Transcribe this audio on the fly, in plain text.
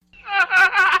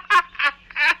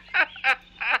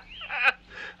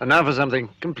And now for something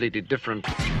completely different.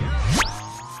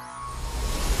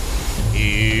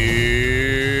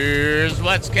 Here's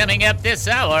what's coming up this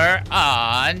hour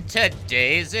on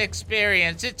today's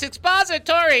experience. It's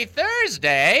Expository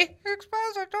Thursday.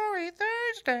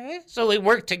 So we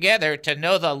work together to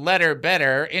know the letter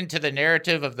better into the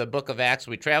narrative of the book of Acts.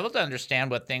 We travel to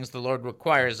understand what things the Lord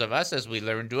requires of us as we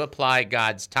learn to apply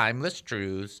God's timeless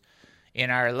truths in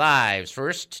our lives.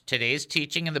 First, today's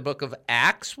teaching in the book of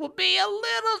Acts will be a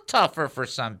little tougher for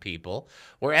some people.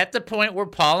 We're at the point where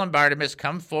Paul and Barnabas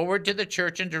come forward to the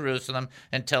church in Jerusalem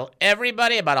and tell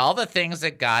everybody about all the things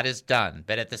that God has done.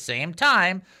 But at the same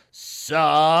time,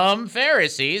 some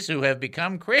Pharisees who have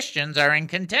become Christians are in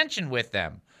contention with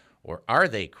them. Or are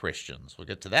they Christians? We'll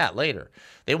get to that later.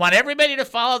 They want everybody to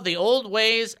follow the old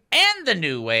ways and the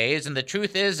new ways, and the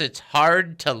truth is it's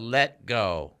hard to let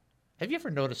go. Have you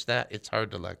ever noticed that? It's hard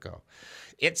to let go.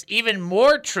 It's even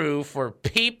more true for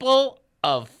people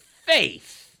of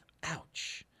faith.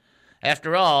 Ouch.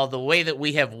 After all, the way that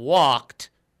we have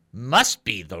walked must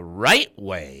be the right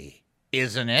way,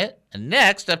 isn't it? And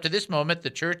next, up to this moment, the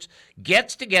church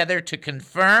gets together to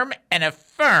confirm and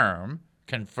affirm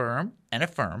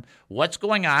what's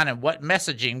going on and what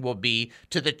messaging will be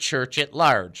to the church at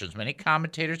large. There's many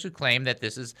commentators who claim that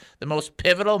this is the most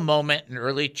pivotal moment in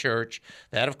early church.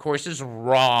 That, of course, is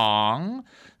wrong.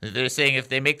 They're saying if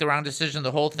they make the wrong decision,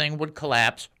 the whole thing would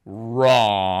collapse.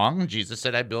 Wrong. Jesus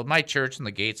said, I build my church and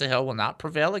the gates of hell will not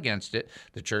prevail against it.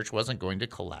 The church wasn't going to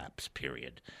collapse,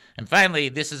 period. And finally,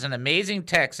 this is an amazing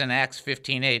text in Acts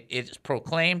 15:8. It's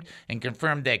proclaimed and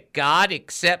confirmed that God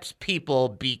accepts people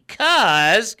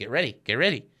because, get ready,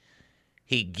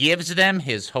 he gives them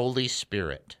his Holy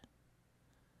Spirit.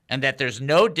 And that there's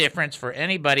no difference for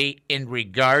anybody in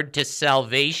regard to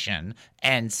salvation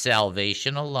and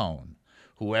salvation alone.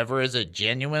 Whoever is a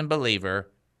genuine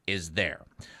believer is there.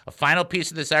 A final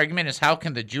piece of this argument is how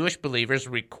can the Jewish believers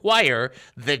require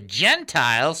the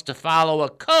Gentiles to follow a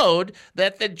code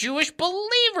that the Jewish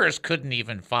believers couldn't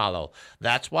even follow?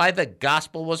 That's why the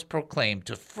gospel was proclaimed,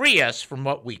 to free us from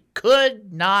what we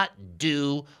could not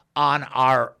do on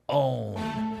our own.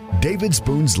 David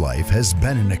Spoon's life has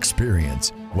been an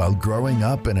experience. While growing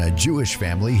up in a Jewish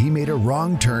family, he made a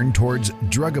wrong turn towards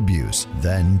drug abuse.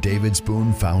 Then David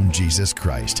Spoon found Jesus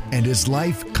Christ, and his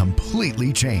life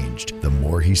completely changed. The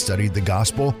more he studied the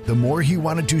gospel, the more he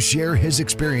wanted to share his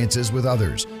experiences with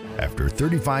others. After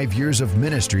 35 years of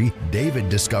ministry, David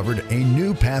discovered a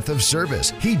new path of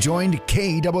service. He joined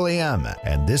KAAM,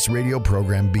 and this radio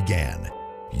program began.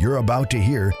 You're about to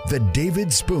hear the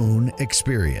David Spoon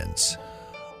Experience.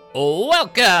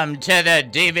 Welcome to the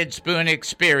David Spoon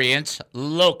Experience,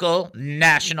 local,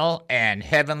 national, and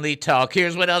heavenly talk.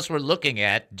 Here's what else we're looking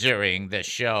at during the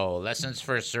show. Lessons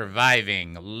for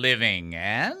surviving, living,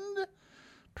 and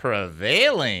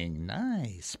prevailing.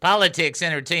 Nice. Politics,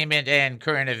 entertainment, and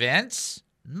current events.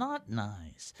 Not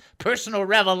nice. Personal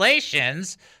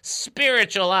revelations,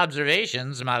 spiritual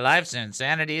observations, my life's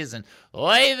insanities, and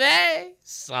oy vey,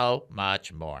 so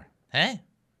much more. Hey?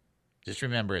 Just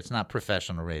remember, it's not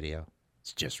professional radio.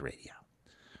 It's just radio.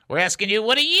 We're asking you,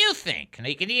 what do you think? And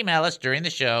you can email us during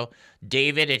the show,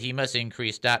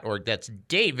 david@hemustincrease.org. That's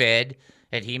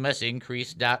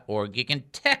david@hemustincrease.org. You can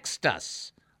text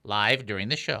us live during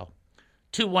the show,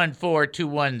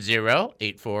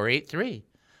 214-210-8483.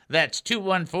 That's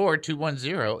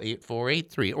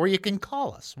 214-210-8483. Or you can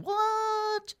call us.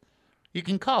 What? You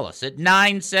can call us at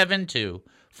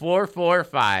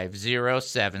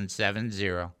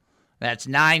 972-445-0770. That's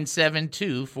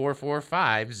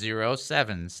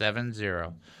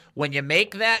 972-445-0770. When you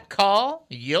make that call,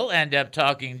 you'll end up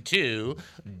talking to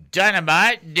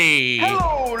Dynamite D.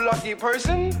 Hello, lucky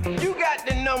person. You got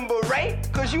the number right,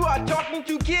 because you are talking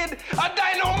to Kid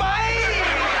Dynamite.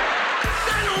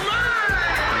 Dynamite!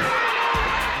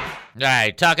 All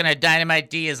right, talking to Dynamite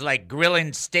D is like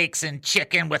grilling steaks and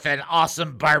chicken with an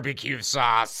awesome barbecue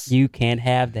sauce. You can't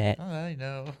have that. Oh, I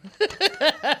know.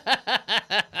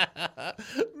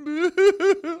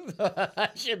 I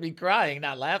should be crying,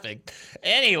 not laughing.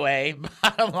 Anyway,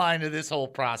 bottom line to this whole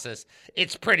process,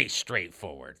 it's pretty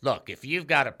straightforward. Look, if you've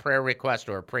got a prayer request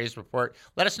or a praise report,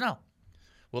 let us know.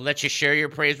 We'll let you share your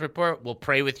praise report. We'll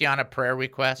pray with you on a prayer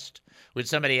request. When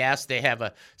somebody asks, they have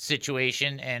a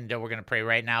situation, and we're going to pray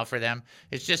right now for them.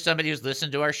 It's just somebody who's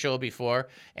listened to our show before,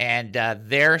 and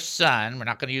their son, we're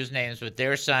not going to use names, but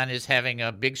their son is having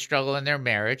a big struggle in their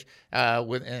marriage,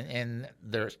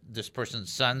 this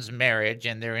person's son's marriage,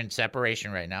 and they're in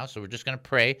separation right now. So we're just going to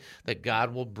pray that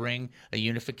God will bring a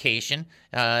unification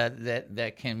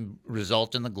that can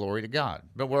result in the glory to God.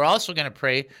 But we're also going to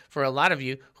pray for a lot of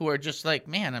you who are just like,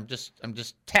 man, I'm just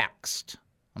taxed.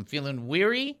 I'm feeling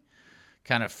weary,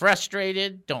 kind of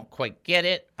frustrated, don't quite get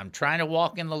it. I'm trying to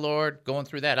walk in the Lord, going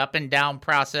through that up and down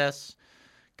process.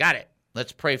 Got it.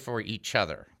 Let's pray for each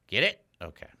other. Get it?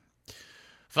 Okay.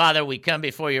 Father, we come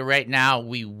before you right now.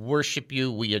 We worship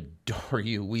you. We adore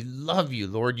you. We love you,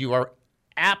 Lord. You are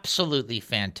absolutely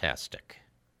fantastic.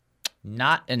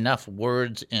 Not enough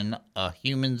words in a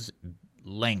human's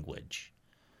language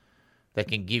that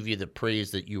can give you the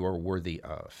praise that you are worthy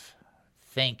of.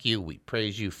 Thank you. We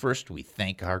praise you. First, we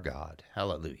thank our God.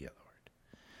 Hallelujah, Lord.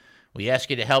 We ask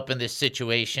you to help in this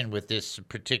situation with this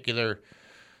particular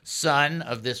son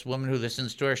of this woman who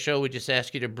listens to our show. We just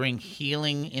ask you to bring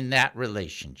healing in that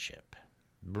relationship.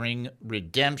 Bring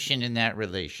redemption in that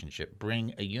relationship.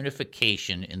 Bring a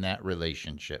unification in that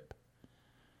relationship.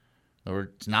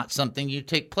 Lord, it's not something you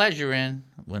take pleasure in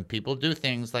when people do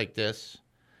things like this.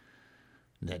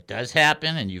 That does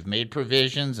happen, and you've made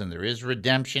provisions, and there is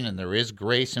redemption, and there is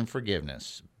grace and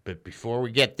forgiveness. But before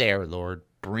we get there, Lord,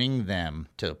 bring them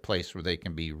to a place where they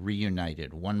can be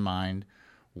reunited, one mind,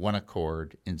 one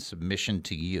accord, in submission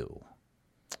to you.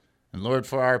 And Lord,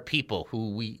 for our people,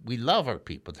 who we love our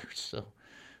people.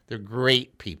 They're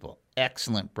great people,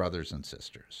 excellent brothers and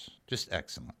sisters, just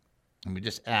excellent. And we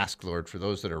just ask, Lord, for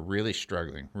those that are really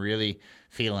struggling, really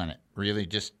feeling it, really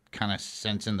just kind of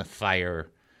sensing the fire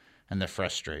and the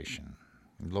frustration.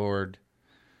 Lord,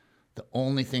 the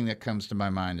only thing that comes to my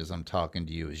mind as I'm talking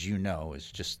to you, as you know,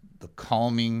 is just the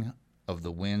calming of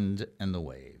the wind and the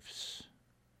waves.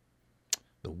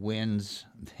 The winds,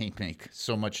 they make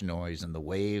so much noise, and the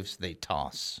waves, they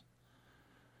toss.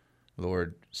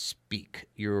 Lord, speak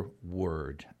your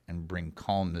word and bring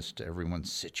calmness to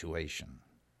everyone's situation,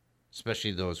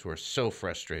 especially those who are so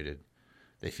frustrated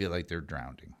they feel like they're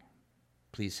drowning.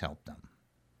 Please help them.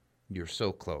 You're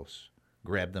so close.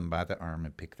 Grab them by the arm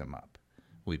and pick them up.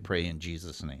 We pray in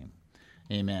Jesus' name.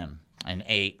 Amen and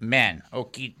amen.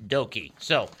 Okie dokie.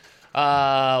 So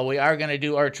we are going to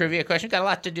do our trivia question. Got a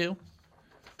lot to do.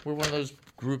 We're one of those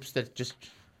groups that just,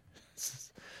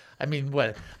 I mean,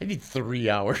 what? I need 3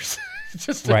 hours. I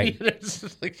just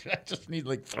need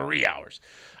like 3 hours.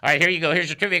 All right, here you go. Here's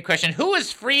your trivia question. Who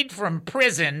was freed from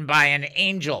prison by an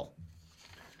angel?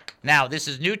 Now, this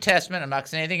is New Testament. I'm not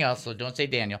saying anything else, so don't say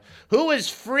Daniel. Who was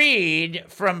freed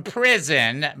from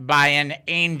prison by an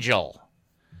angel?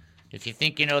 If you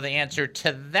think you know the answer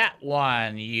to that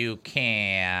one, you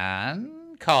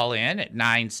can call in at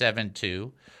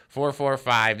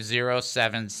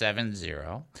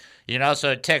 972-445-0770. You can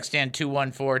also text in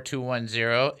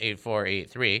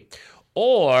 214-210-8483.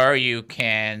 Or you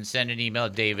can send an email,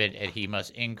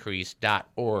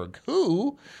 david@hemustincrease.org.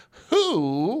 Who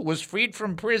was freed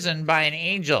from prison by an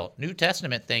angel? New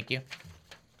Testament, thank you.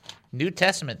 New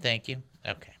Testament, thank you.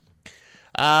 Okay.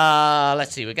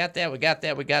 Let's see. We got that. I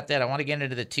want to get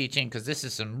into the teaching because this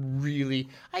is some really,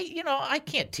 I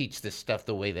can't teach this stuff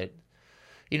the way that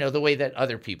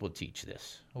other people teach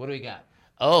this. What do we got?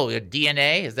 Oh,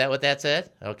 DNA? Is that what that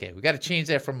said? Okay, we got to change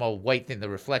that from a white thing, the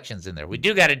reflections in there. We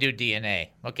do got to do DNA.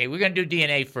 Okay, we're going to do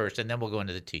DNA first, and then we'll go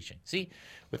into the teaching. See,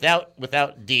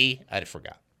 without D, I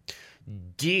forgot.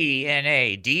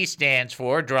 DNA. D stands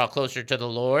for draw closer to the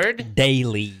Lord.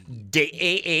 Daily.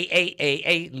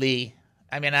 Daily.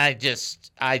 I mean, I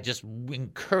just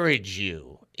encourage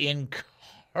you to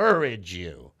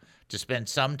spend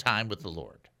some time with the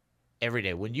Lord. Every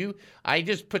day. I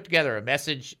just put together a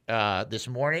message this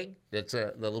morning that's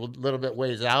a little bit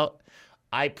ways out.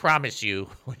 I promise you,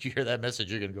 when you hear that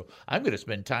message, you're going to go, I'm going to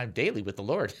spend time daily with the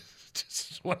Lord. This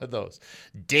is one of those.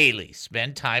 Daily.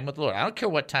 Spend time with the Lord. I don't care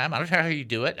what time. I don't care how you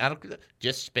do it.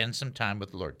 Just spend some time with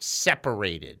the Lord.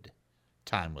 Separated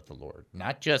time with the Lord.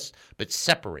 Not just, but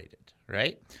separated,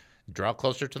 right? Draw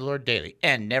closer to the Lord daily.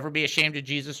 And never be ashamed of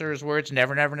Jesus or his words.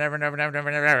 Never, never, never, never, never, never,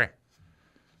 never, never.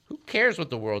 Who cares what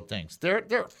the world thinks?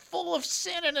 They're full of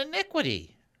sin and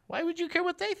iniquity. Why would you care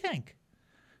what they think?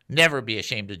 Never be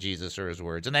ashamed of Jesus or his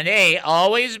words. And then A,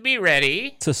 always be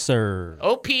ready to serve.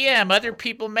 OPM, other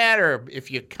people matter. If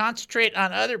you concentrate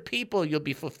on other people, you'll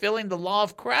be fulfilling the law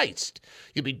of Christ.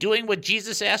 You'll be doing what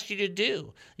Jesus asked you to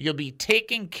do. You'll be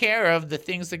taking care of the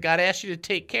things that God asked you to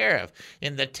take care of.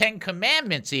 In the 10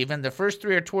 Commandments even, the first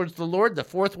 3 are towards the Lord, the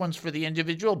 4th one's for the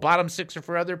individual, bottom 6 are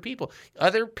for other people.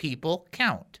 Other people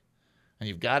count. And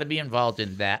you've got to be involved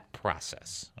in that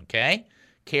process, okay?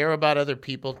 Care about other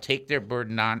people, take their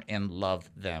burden on, and love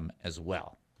them as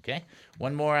well, okay?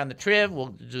 One more on the triv. We'll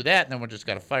do that, and then we're just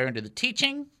got to fire into the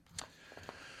teaching.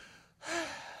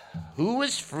 Who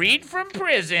was freed from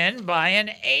prison by an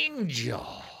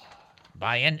angel?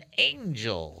 By an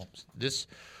angel. This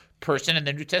person in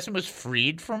the New Testament was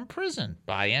freed from prison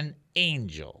by an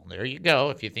angel. There you go.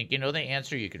 If you think you know the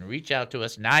answer, you can reach out to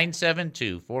us,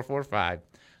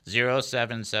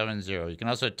 972-445-0770. You can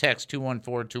also text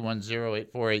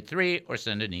 214-210-8483 or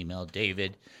send an email,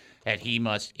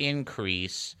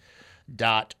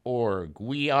 david@hemustincrease.org.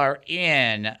 We are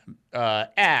in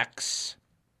Acts.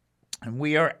 And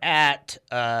we are at,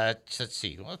 let's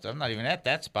see, well, I'm not even at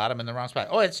that spot. I'm in the wrong spot.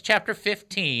 Oh, it's chapter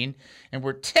 15, and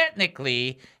we're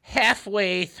technically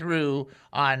halfway through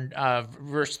on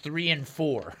verse 3 and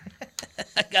 4.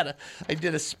 I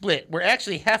did a split. We're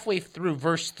actually halfway through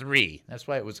verse 3. That's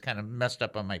why it was kind of messed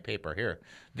up on my paper here.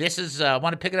 This is, I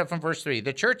want to pick it up from verse 3.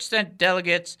 The church sent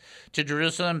delegates to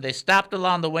Jerusalem. They stopped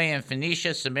along the way in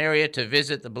Phoenicia, Samaria to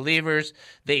visit the believers.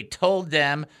 They told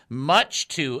them, much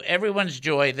to everyone's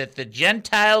joy, that the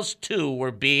Gentiles too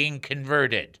were being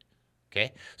converted.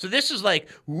 Okay, so this is like,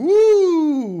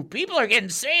 woo, people are getting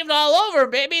saved all over,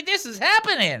 baby. This is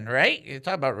happening, right? You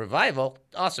talk about revival.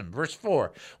 Awesome. Verse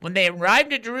 4. When they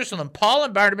arrived at Jerusalem, Paul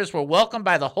and Barnabas were welcomed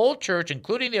by the whole church,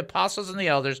 including the apostles and the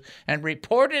elders, and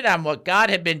reported on what God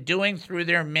had been doing through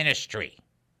their ministry.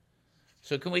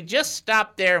 So can we just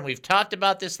stop there? And we've talked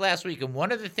about this last week, and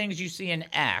one of the things you see in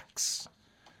Acts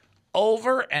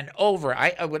over and over,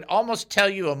 I would almost tell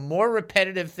you a more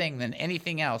repetitive thing than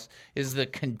anything else, is the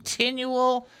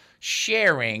continual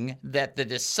sharing that the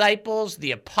disciples,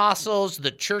 the apostles,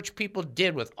 the church people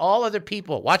did with all other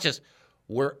people. Watch this.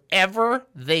 Wherever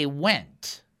they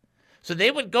went. So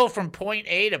they would go from point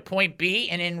A to point B,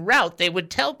 and en route they would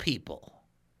tell people.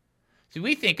 See,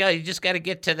 we think, oh, you just got to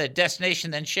get to the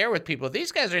destination, then share with people.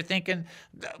 These guys are thinking,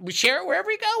 we share it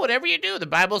wherever you go, whatever you do. The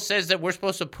Bible says that we're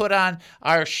supposed to put on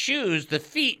our shoes, the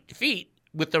feet,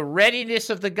 with the readiness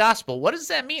of the gospel. What does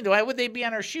that mean? Why would they be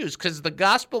on our shoes? Because the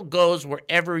gospel goes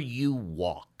wherever you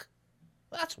walk.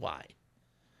 That's why.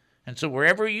 And so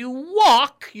wherever you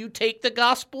walk, you take the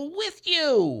gospel with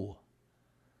you.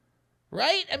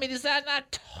 Right? I mean, is that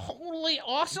not totally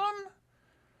awesome?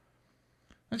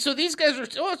 And so these guys are,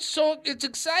 it's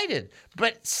excited.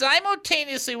 But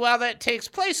simultaneously, while that takes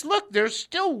place, look, there's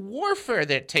still warfare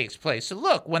that takes place. So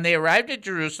look, when they arrived at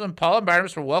Jerusalem, Paul and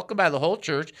Barnabas were welcomed by the whole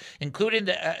church, including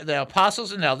the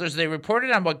apostles and elders. They reported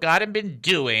on what God had been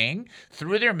doing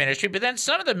through their ministry. But then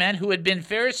some of the men who had been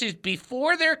Pharisees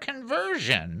before their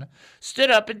conversion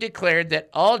stood up and declared that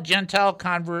all Gentile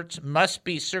converts must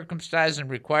be circumcised and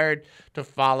required to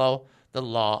follow the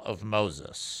law of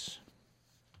Moses.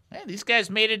 Man, these guys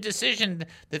made a decision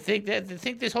to think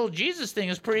this whole Jesus thing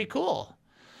is pretty cool.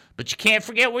 But you can't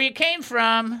forget where you came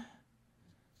from.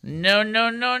 No.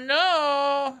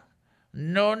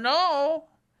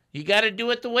 You got to do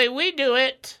it the way we do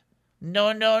it.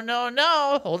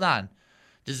 No. Hold on.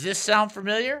 Does this sound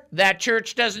familiar? That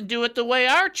church doesn't do it the way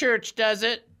our church does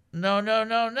it.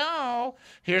 No.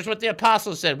 Here's what the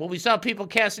apostles said. Well, we saw people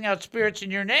casting out spirits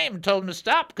in your name and told them to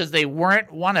stop because they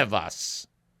weren't one of us.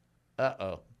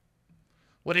 Uh-oh.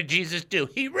 What did Jesus do?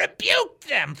 He rebuked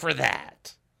them for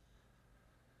that.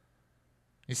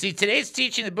 You see, today's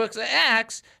teaching, the books of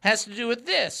Acts, has to do with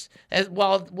this. As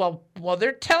while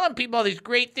they're telling people all these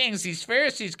great things, these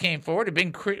Pharisees came forward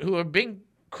who have been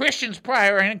Christians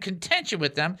prior and in contention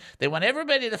with them. They want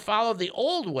everybody to follow the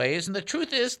old ways. And the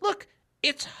truth is, look,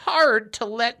 it's hard to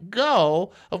let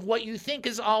go of what you think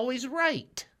is always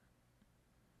right.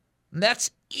 And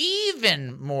that's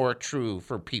even more true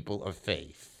for people of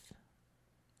faith.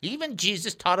 Even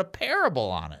Jesus taught a parable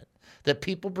on it, that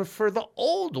people prefer the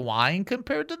old wine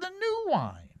compared to the new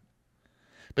wine.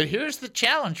 But here's the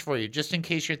challenge for you, just in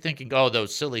case you're thinking, oh,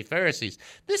 those silly Pharisees.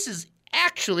 This is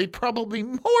actually probably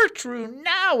more true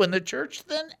now in the church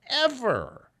than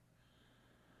ever.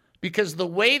 Because the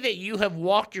way that you have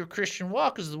walked your Christian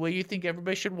walk is the way you think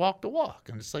everybody should walk the walk.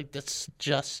 And it's like, that's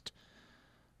just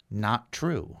not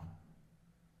true.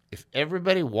 If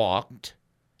everybody walked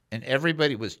and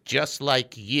everybody was just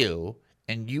like you,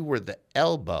 and you were the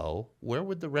elbow, where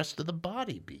would the rest of the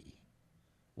body be?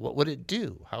 What would it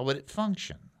do? How would it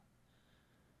function?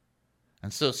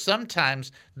 And so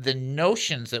sometimes the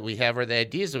notions that we have or the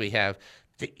ideas that we have,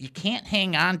 that you can't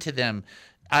hang on to them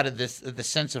out of the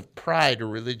sense of pride or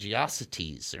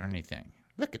religiosities or anything.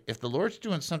 Look, if the Lord's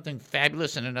doing something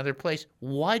fabulous in another place,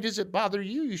 why does it bother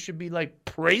you? You should be like,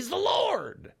 praise the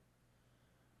Lord.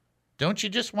 Don't you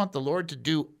just want the Lord to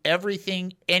do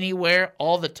everything, anywhere,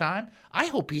 all the time? I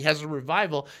hope he has a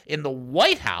revival in the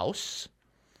White House.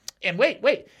 And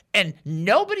wait, and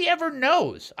nobody ever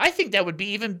knows. I think that would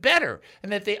be even better.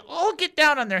 And that they all get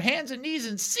down on their hands and knees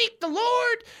and seek the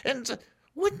Lord. And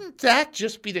wouldn't that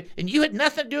just be and you had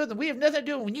nothing to do with it, we have nothing to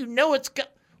do with it, when you know it's God.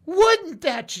 Wouldn't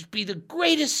that just be the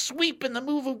greatest sweep in the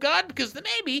move of God? Because then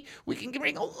maybe we can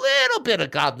bring a little bit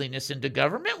of godliness into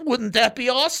government. Wouldn't that be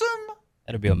awesome?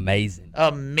 That'd be amazing.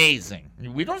 Amazing.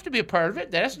 We don't have to be a part of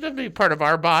it. That doesn't have to be a part of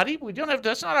our body. We don't have.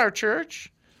 That's not our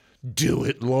church. Do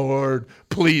it, Lord.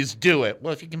 Please do it.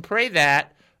 Well, if you can pray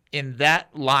that in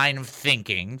that line of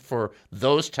thinking for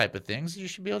those type of things, you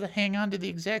should be able to hang on to the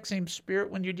exact same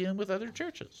spirit when you're dealing with other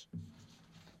churches.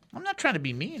 I'm not trying to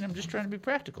be mean. I'm just trying to be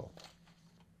practical.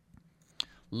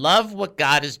 Love what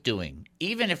God is doing,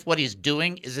 even if what he's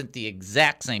doing isn't the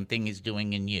exact same thing he's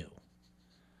doing in you.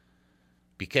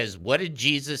 Because what did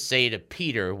Jesus say to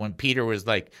Peter when Peter was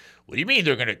like, what do you mean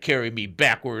they're going to carry me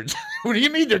backwards? What do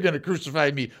you mean they're going to crucify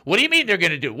me? What do you mean they're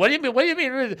going to do? What do you mean? What do you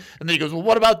mean? And then he goes, well,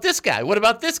 what about this guy? What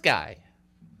about this guy?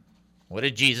 What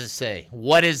did Jesus say?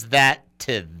 What is that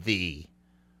to thee?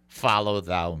 Follow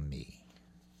thou me.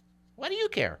 Why do you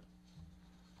care?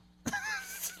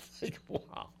 Like,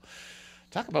 wow.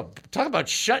 Talk about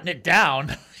shutting it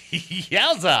down.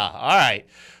 Yowza. All right.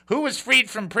 Who was freed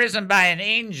from prison by an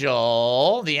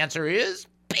angel? The answer is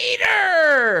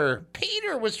Peter.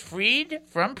 Peter was freed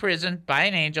from prison by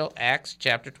an angel. Acts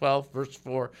chapter 12, verse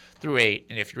 4 through 8.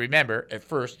 And if you remember, at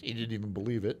first, he didn't even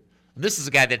believe it. And this is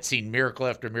a guy that's seen miracle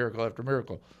after miracle after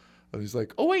miracle. And he's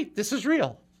like, oh, wait, this is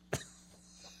real.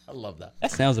 I love that.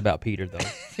 That sounds about Peter, though.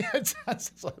 I love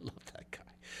that guy.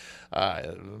 I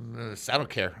don't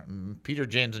care. Peter,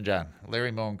 James, and John.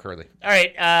 Larry, Moe, and Curly. All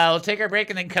right, we'll take our break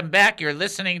and then come back. You're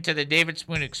listening to the David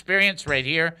Spoon Experience right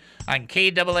here on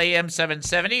KAAM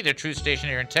 770, the true station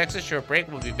here in Texas. Short break.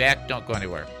 We'll be back. Don't go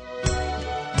anywhere.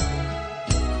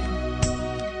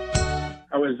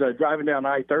 I was driving down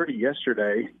I-30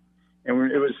 yesterday,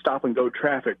 and it was stop-and-go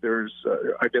traffic. There's,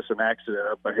 I guess, an accident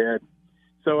up ahead.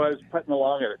 So I was putting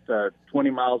along at 20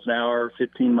 miles an hour,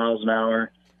 15 miles an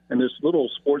hour, and this little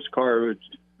sports car would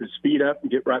speed up and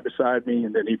get right beside me,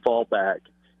 and then he'd fall back.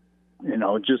 You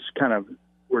know, just kind of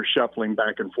we're shuffling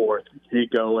back and forth. He'd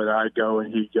go, and I'd go,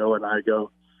 and he'd go, and I'd go.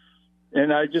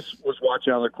 And I just was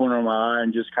watching out of the corner of my eye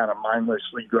and just kind of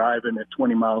mindlessly driving at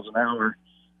 20 miles an hour.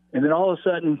 And then all of a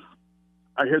sudden,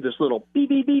 I hear this little beep,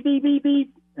 beep, beep, beep, beep,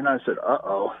 beep. And I said,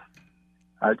 uh-oh,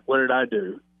 what did I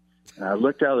do? And I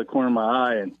looked out of the corner of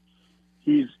my eye, and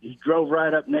he drove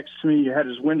right up next to me. He had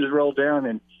his windows rolled down,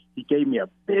 and he gave me a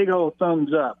big old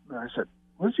thumbs up. And I said,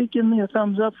 what's he giving me a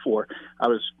thumbs up for? I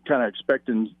was kind of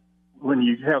expecting, when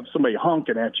you have somebody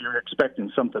honking at you, you're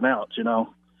expecting something else, you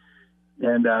know.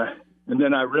 And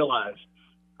then I realized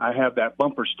I have that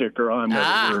bumper sticker on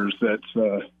that's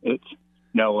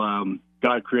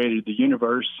God created the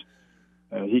universe.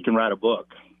 He can write a book.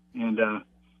 And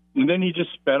then he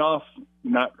just sped off.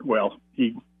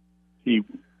 He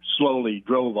slowly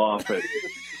drove off at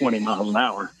 20 miles an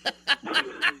hour.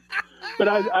 But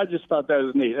I just thought that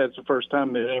was neat. That's the first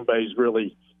time that anybody's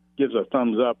really gives a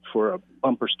thumbs up for a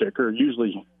bumper sticker.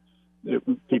 Usually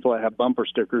people that have bumper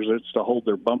stickers, it's to hold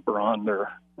their bumper on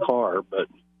their car. But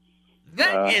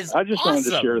that is I just wanted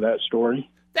to share that story.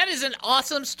 That is an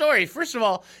awesome story. First of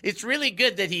all, it's really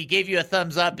good that he gave you a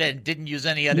thumbs up and didn't use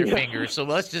any other fingers. So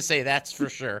let's just say that's for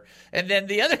sure. And then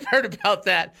the other part about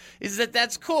that is that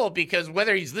that's cool because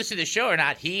whether he's listening to the show or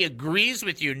not, he agrees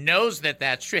with you, knows that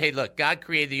that's true. Hey, look, God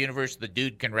created the universe. The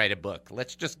dude can write a book.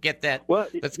 Let's just get that.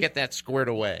 Let's get that squared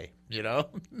away. You know.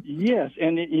 Yes,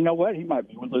 and you know what? He might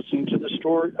be listening to the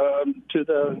story to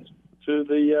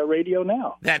the radio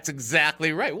now. That's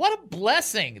exactly right. What a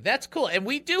blessing. That's cool. And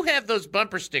we do have those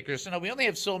bumper stickers. So, we only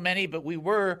have so many, but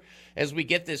as we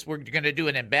get this, we're going to do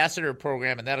an ambassador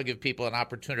program, and that'll give people an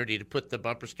opportunity to put the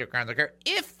bumper sticker on their car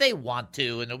if they want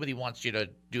to, and nobody wants you to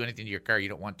do anything to your car you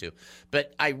don't want to.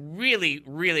 But I really,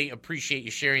 really appreciate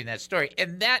you sharing that story.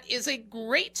 And that is a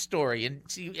great story. And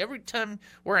see, every time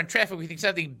we're on traffic, we think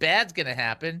something bad's going to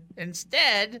happen.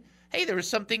 Instead, hey, there was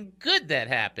something good that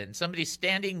happened. Somebody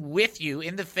standing with you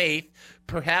in the faith,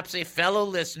 perhaps a fellow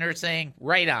listener saying,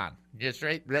 right on. Just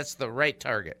right. That's the right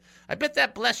target. I bet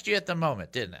that blessed you at the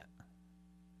moment, didn't it?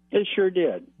 It sure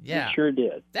did. Yeah. It sure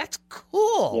did. That's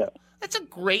cool. Yeah. That's a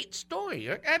great story.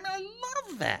 I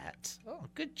love that. Oh,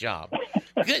 good job.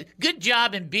 Good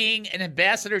job in being an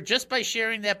ambassador just by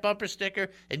sharing that bumper sticker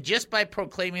and just by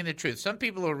proclaiming the truth. Some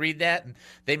people will read that and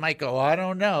they might go, I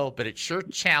don't know, but it sure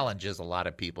challenges a lot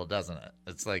of people, doesn't it?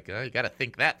 It's like, you got to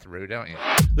think that through, don't you?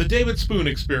 The David Spoon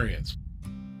Experience.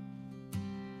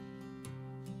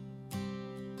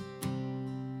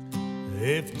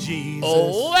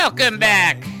 Welcome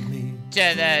back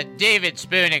the David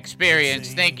Spoon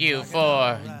Experience. Thank you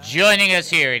for joining us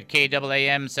here at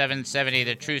KAAM 770,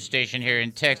 the truth station here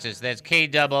in Texas. That's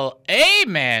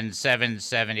KAAM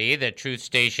 770, the truth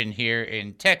station here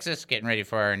in Texas. Getting ready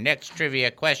for our next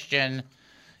trivia question.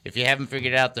 If you haven't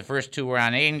figured out, the first two were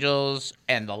on angels,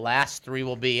 and the last three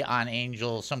will be on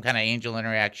angels, some kind of angel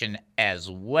interaction as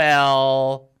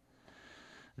well.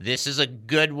 This is a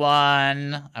good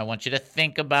one. I want you to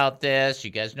think about this. You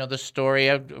guys know the story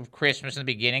of Christmas and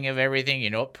the beginning of everything.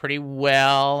 You know it pretty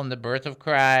well, and the birth of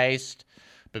Christ.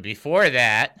 But before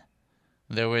that,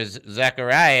 there was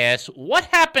Zacharias. What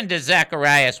happened to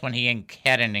Zacharias when he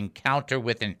had an encounter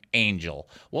with an angel?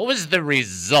 What was the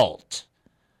result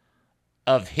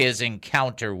of his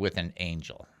encounter with an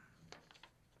angel?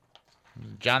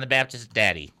 John the Baptist's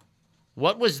daddy.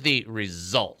 What was the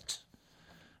result?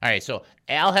 All right, so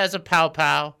Al has a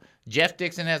pow-pow, Jeff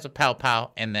Dixon has a pow-pow,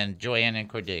 and then Joanne and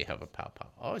Cordelia have a pow-pow.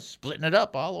 Oh, splitting it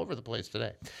up all over the place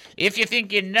today. If you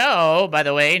think you know, by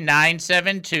the way,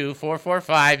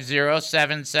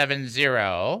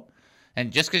 972-445-0770.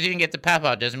 And just because you didn't get the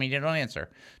pow-pow doesn't mean you don't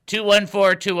answer.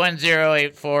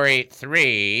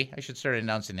 214-210-8483. I should start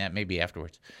announcing that maybe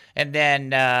afterwards. And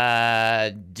then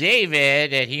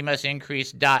David at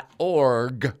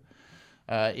hemustincrease.org.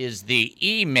 Is the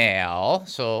email.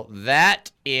 So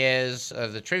that is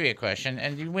the trivia question.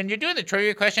 And when you're doing the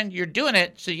trivia question, you're doing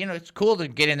it so, you know, it's cool to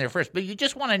get in there first, but you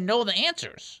just want to know the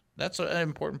answers. That's an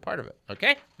important part of it.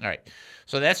 Okay? All right.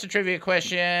 So that's the trivia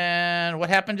question. What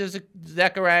happened to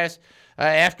Zacharias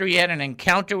after he had an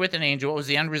encounter with an angel? What was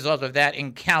the end result of that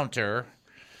encounter?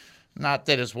 Not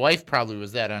that his wife probably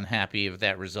was that unhappy with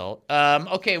that result.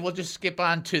 Okay, we'll just skip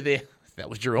on to the... That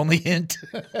was your only hint.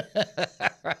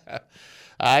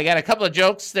 I got a couple of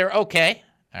jokes. They're okay.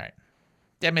 All right.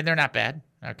 I mean, they're not bad.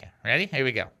 Okay. Ready? Here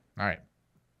we go. All right.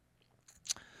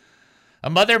 A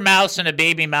mother mouse and a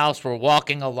baby mouse were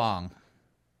walking along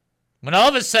when all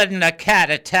of a sudden a cat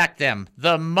attacked them.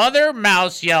 The mother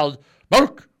mouse yelled,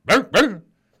 "Bark, bark, bark,"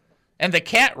 and the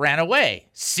cat ran away.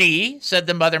 "See," said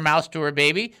the mother mouse to her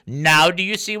baby, "now do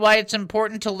you see why it's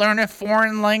important to learn a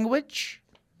foreign language?"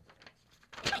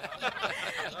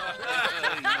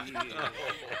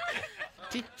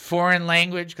 Foreign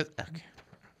language. Okay.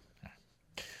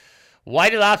 Why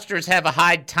do lobsters have a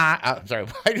hard time?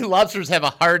 Why do lobsters have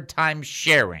a hard time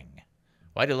sharing?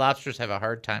 Why do lobsters have a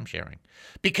hard time sharing?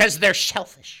 Because they're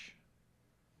shellfish.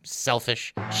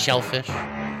 Selfish, shellfish.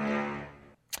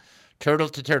 Turtle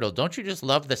to turtle. Don't you just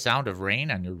love the sound of rain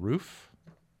on your roof?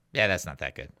 Yeah, that's not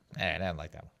that good. I don't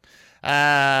like that one.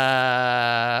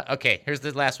 Okay, here's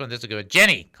the last one. This is a good one.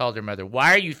 Jenny called her mother.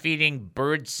 "Why are you feeding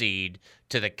birdseed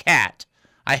to the cat?"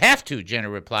 "I have to," Jenny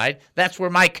replied. "That's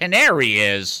where my canary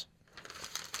is."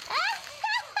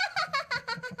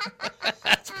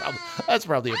 That's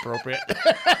probably appropriate.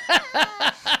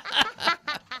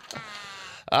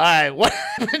 All right, what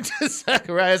happened to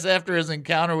Zacharias after his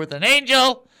encounter with an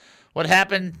angel? What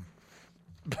happened?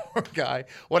 Poor guy.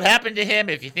 What happened to him?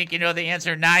 If you think you know the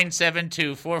answer,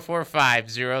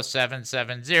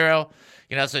 972-445-0770.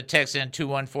 You can also text in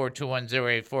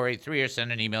 214-210-8483 or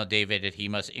send an email, David at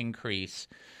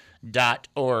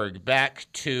hemustincrease.org. Back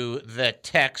to the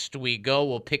text we go.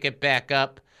 We'll pick it back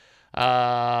up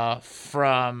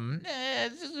from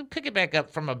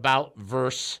about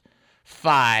verse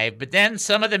 5. But then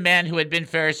some of the men who had been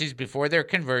Pharisees before their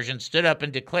conversion stood up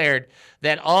and declared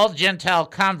that all Gentile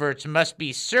converts must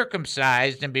be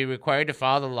circumcised and be required to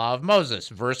follow the law of Moses.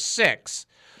 Verse 6.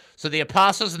 So the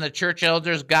apostles and the church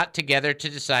elders got together to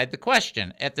decide the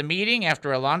question. At the meeting,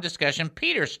 after a long discussion,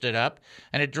 Peter stood up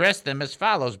and addressed them as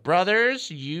follows. "Brothers,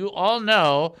 you all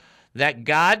know that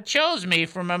God chose me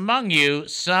from among you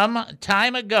some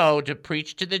time ago to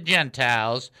preach to the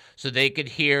Gentiles so they could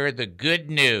hear the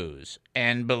good news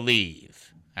and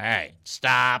believe." All right,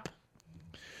 stop.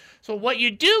 So what you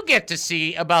do get to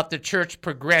see about the church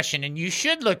progression, and you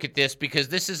should look at this because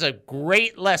this is a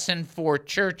great lesson for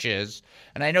churches,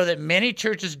 and I know that many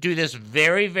churches do this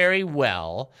very, very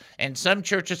well, and some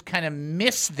churches kind of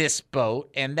miss this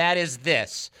boat, and that is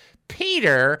this.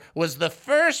 Peter was the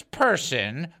first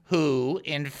person who,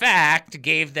 in fact,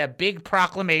 gave that big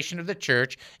proclamation of the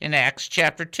church in Acts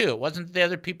chapter 2. It wasn't the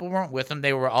other people weren't with him.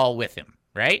 They were all with him,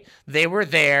 right? They were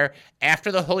there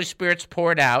after the Holy Spirit's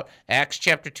poured out. Acts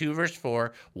chapter 2, verse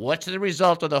 4. What's the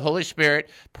result of the Holy Spirit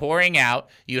pouring out?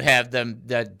 You have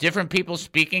the different people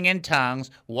speaking in tongues.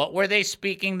 What were they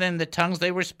speaking then? The tongues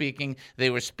they were speaking.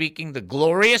 They were speaking the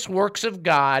glorious works of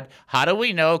God. How do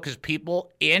we know? Because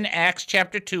people in Acts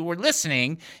chapter 2 were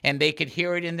listening, and they could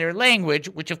hear it in their language,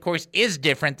 which of course is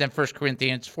different than 1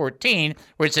 Corinthians 14,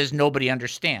 where it says nobody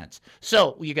understands.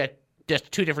 So you got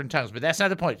just two different tongues, but that's not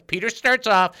the point. Peter starts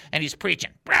off and he's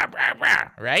preaching, rah, rah, rah,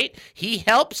 right? He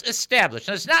helps establish.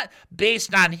 And it's not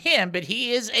based on him, but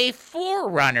he is a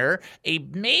forerunner, a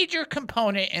major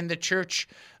component in the church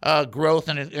growth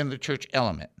and in the church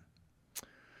element.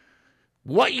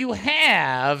 What you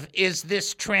have is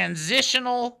this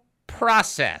transitional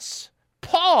process.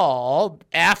 Paul,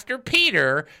 after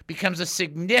Peter, becomes a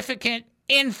significant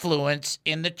influence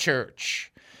in the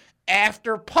church.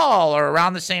 After Paul, or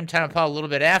around the same time Paul, a little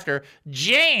bit after,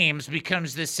 James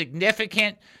becomes this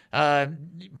significant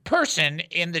person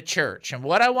in the church. And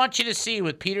what I want you to see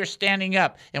with Peter standing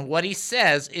up and what he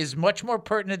says is much more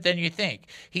pertinent than you think.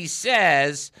 He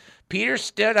says, Peter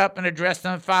stood up and addressed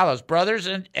them as follows: Brothers,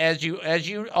 and as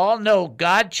you all know,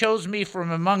 God chose me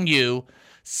from among you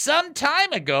some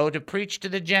time ago to preach to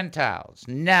the Gentiles.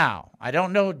 Now, I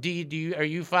don't know, are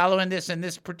you following this in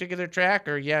this particular track?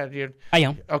 Or yeah, I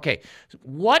am. Okay.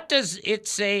 What does it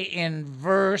say in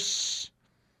verse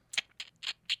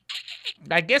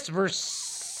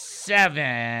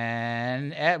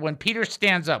 7, when Peter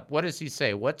stands up? What does he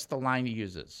say? What's the line he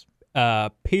uses?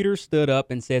 Peter stood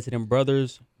up and said to them,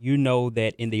 Brothers, you know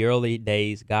that in the early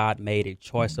days God made a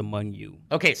choice among you.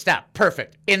 Okay, stop.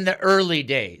 Perfect. In the early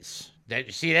days. Did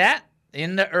you see that?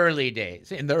 In the early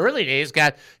days. In the early days,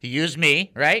 God used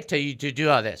me, right, to do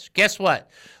all this. Guess what?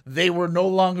 They were no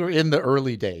longer in the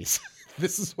early days.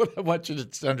 This is what I want you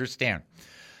to understand.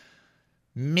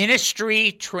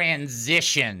 Ministry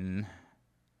transition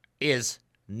is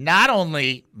not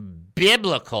only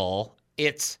biblical,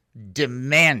 it's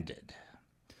demanded.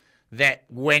 That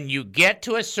when you get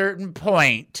to a certain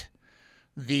point,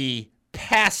 the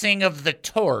passing of the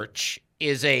torch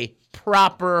is a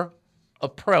proper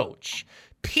approach.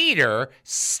 Peter,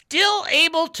 still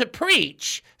able to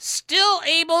preach, still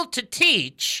able to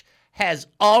teach, has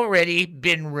already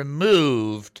been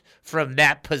removed from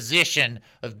that position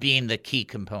of being the key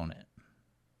component.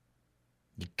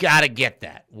 You got to get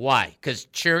that. Why? Because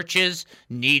churches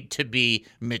need to be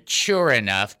mature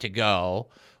enough to go,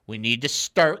 we need to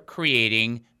start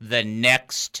creating the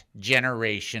next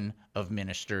generation of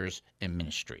ministers and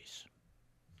ministries.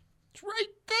 It's right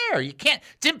there. You can't,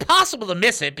 it's impossible to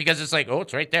miss it because it's like, oh,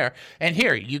 it's right there. And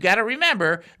here, you got to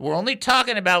remember, we're only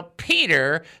talking about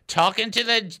Peter talking to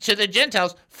the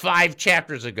Gentiles 5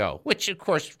 chapters ago, which, of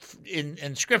course,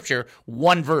 in Scripture,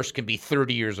 one verse can be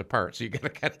 30 years apart. So you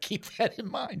got to keep that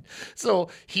in mind. So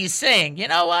he's saying, you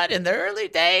know what? In the early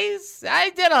days, I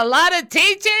did a lot of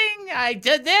teaching. I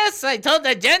did this. I told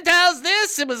the Gentiles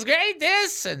this. It was great,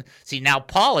 this. And see, now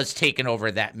Paul has taken over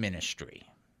that ministry.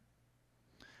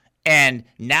 And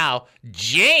now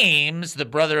James, the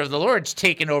brother of the Lord's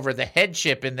taken over the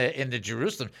headship in the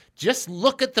Jerusalem. Just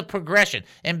look at the progression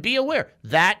and be aware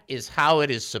that is how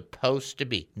it is supposed to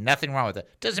be. Nothing wrong with it.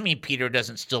 Doesn't mean Peter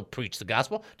doesn't still preach the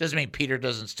gospel. Doesn't mean Peter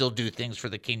doesn't still do things for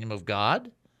the kingdom of God.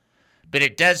 But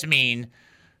it does mean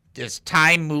as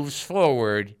time moves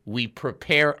forward, we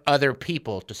prepare other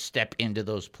people to step into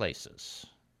those places.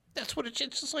 That's what it's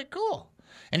just like, cool.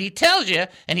 And he tells you,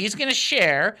 and he's going to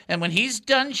share, and when he's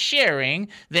done sharing,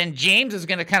 then James is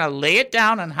going to kind of lay it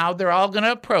down on how they're all going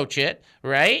to approach it,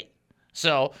 right?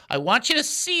 So I want you to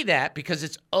see that because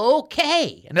it's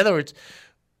okay. In other words,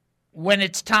 when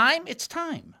it's time, it's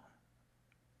time.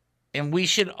 And we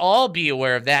should all be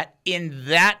aware of that in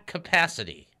that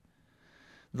capacity.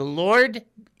 The Lord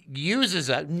uses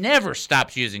us, never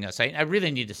stops using us. I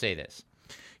really need to say this.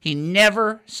 He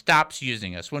never stops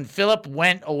using us. When Philip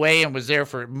went away and was there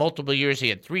for multiple years, he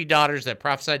had 3 daughters that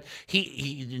prophesied.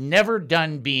 He never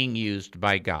done being used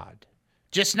by God.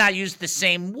 Just not used the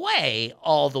same way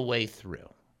all the way through.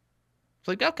 It's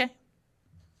like, okay.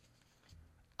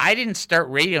 I didn't start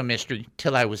radio ministry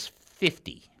till I was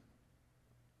 50.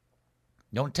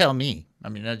 Don't tell me. I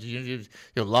mean,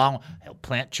 you're long, help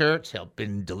plant church, help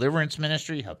in deliverance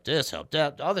ministry, help this, help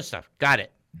that, all this stuff. Got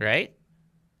it, right?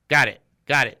 Got it.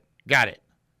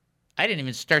 I didn't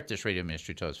even start this radio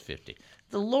ministry until I was 50.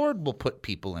 The Lord will put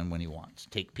people in when he wants,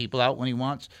 take people out when he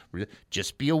wants.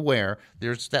 Just be aware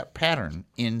there's that pattern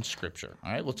in Scripture.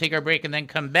 All right, we'll take our break and then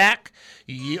come back.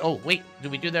 Oh, wait,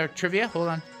 did we do that trivia? Hold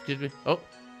on. Did we? Oh,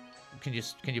 can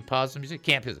you pause the music?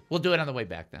 Can't pause it. We'll do it on the way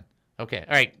back then. Okay,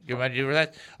 all right, you want to do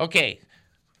that? Okay,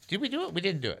 did we do it? We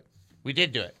didn't do it. We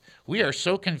did do it. We are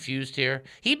so confused here.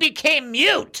 He became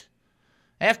mute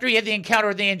after he had the encounter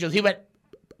with the angels. He went,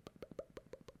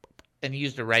 and he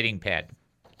used a writing pad.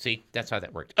 See, that's how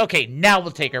that worked. Okay, now we'll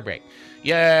take our break.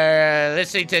 You're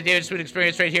listening to David Spoon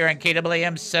Experience right here on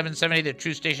KAAM 770, the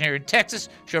true station here in Texas.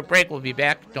 Short break, we'll be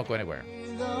back. Don't go anywhere.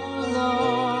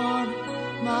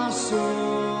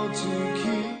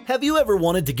 Have you ever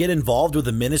wanted to get involved with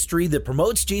a ministry that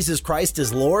promotes Jesus Christ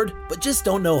as Lord, but just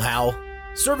don't know how?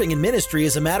 Serving in ministry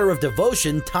is a matter of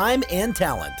devotion, time, and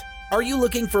talent. Are you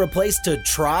looking for a place to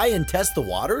try and test the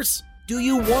waters? Do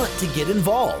you want to get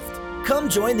involved? Come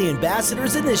join the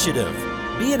Ambassadors Initiative.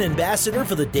 Be an ambassador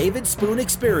for the David Spoon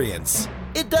Experience.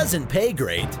 It doesn't pay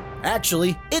great.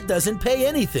 Actually, it doesn't pay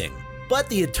anything. But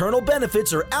the eternal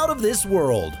benefits are out of this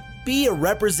world. Be a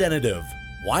representative.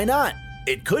 Why not?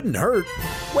 It couldn't hurt.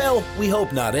 Well, we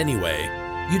hope not anyway.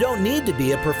 You don't need to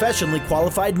be a professionally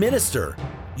qualified minister.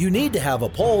 You need to have a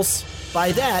pulse.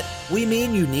 By that, we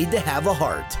mean you need to have a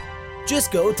heart.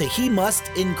 Just go to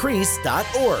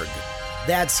hemustincrease.org.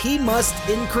 That's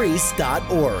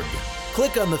hemustincrease.org.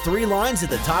 Click on the 3 lines at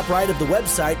the top right of the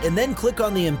website and then click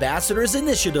on the Ambassadors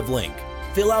Initiative link.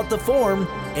 Fill out the form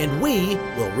and we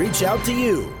will reach out to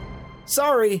you.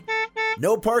 Sorry,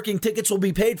 no parking tickets will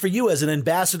be paid for you as an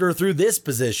ambassador through this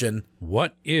position.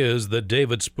 What is the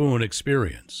David Spoon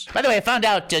Experience? By the way, I found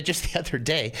out just the other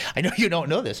day, I know you don't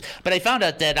know this, but I found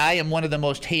out that I am one of the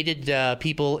most hated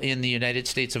people in the United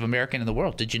States of America and in the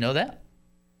world. Did you know that?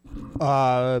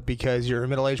 Because you're a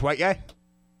middle-aged white guy?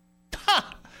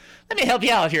 Ha! Let me help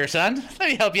you out here, son. Let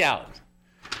me help you out.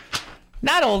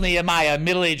 Not only am I a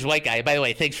middle-aged white guy, by the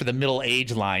way, thanks for the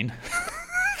middle-age line.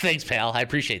 Thanks, pal. I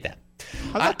appreciate that.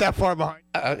 I'm not that far behind.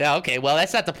 Okay, well,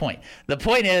 that's not the point. The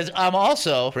point is I'm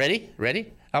also, ready?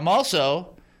 I'm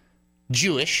also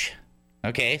Jewish,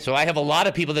 okay? So I have a lot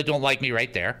of people that don't like me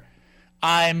right there.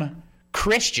 I'm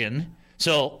Christian,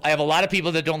 so I have a lot of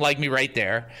people that don't like me right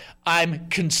there. I'm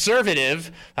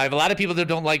conservative. I have a lot of people that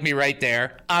don't like me right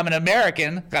there. I'm an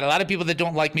American. Got a lot of people that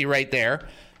don't like me right there.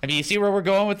 I mean, you see where we're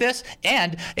going with this?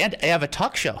 And I have a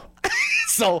talk show.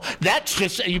 So that's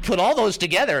just, you put all those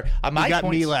together. You got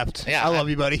me left. Yeah, I love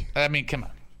you, buddy. I mean, come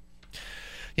on.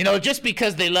 You know, just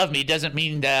because they love me doesn't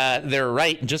mean they're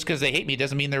right, and just because they hate me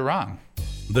doesn't mean they're wrong.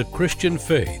 The Christian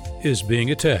faith is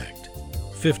being attacked.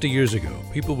 50 years ago,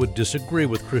 people would disagree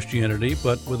with Christianity,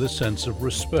 but with a sense of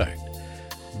respect.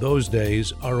 Those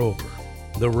days are over.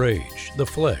 The rage, the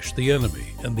flesh, the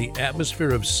enemy, and the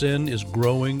atmosphere of sin is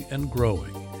growing and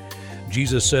growing.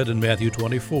 Jesus said in Matthew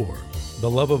 24, the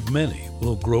love of many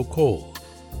will grow cold.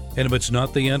 And if it's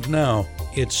not the end now,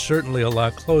 it's certainly a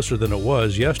lot closer than it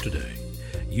was yesterday.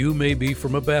 You may be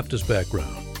from a Baptist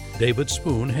background. David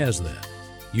Spoon has that.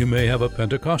 You may have a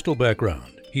Pentecostal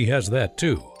background. He has that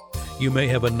too. You may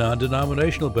have a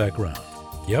non-denominational background.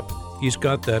 Yep, he's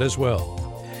got that as well.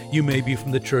 You may be from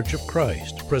the Church of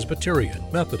Christ, Presbyterian,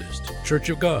 Methodist, Church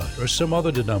of God, or some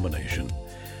other denomination.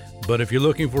 But if you're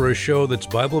looking for a show that's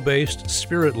Bible-based,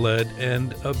 Spirit-led,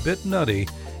 and a bit nutty,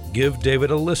 give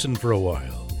David a listen for a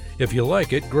while. If you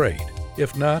like it, great.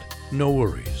 If not, no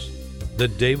worries. The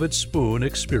David Spoon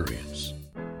Experience.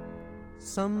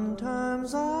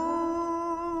 Sometimes hallelujah.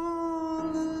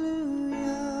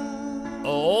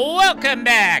 Welcome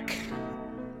back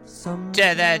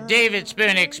to the David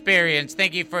Spoon Experience.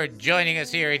 Thank you for joining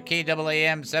us here at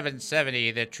KAAM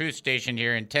 770, the truth station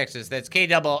here in Texas. That's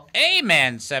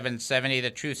KAAM 770,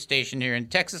 the truth station here in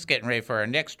Texas. Getting ready for our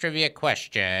next trivia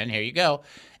question. Here you go.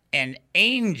 An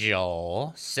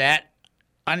angel sat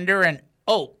under an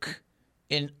oak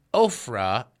in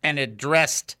Ophrah and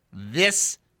addressed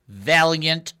this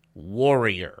valiant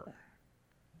warrior.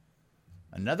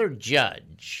 Another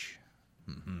judge.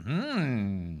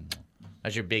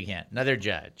 That's your big hint. Another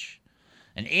judge.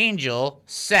 An angel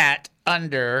sat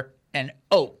under an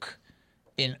oak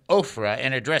in Ophrah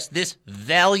and addressed this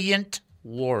valiant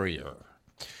warrior.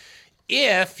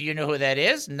 If you know who that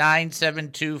is,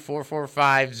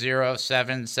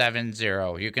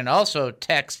 972-445-0770. You can also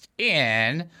text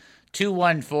in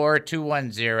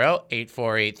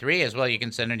 214-210-8483. As well, you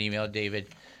can send an email, David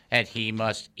at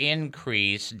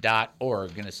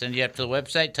hemustincrease.org. Going to send you up to the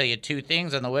website, tell you 2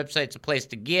 things. On the website's a place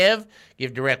to give.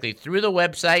 Give directly through the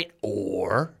website,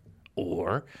 or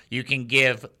you can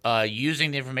give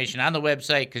using the information on the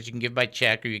website, because you can give by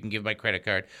check or you can give by credit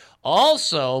card.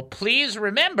 Also, please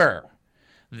remember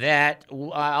that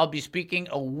I'll be speaking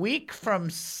a week from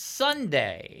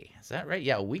Sunday. Is that right?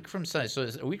 Yeah, a week from Sunday. So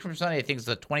a week from Sunday, I think it's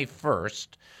the 21st.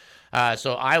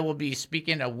 So I will be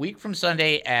speaking a week from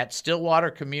Sunday at Stillwater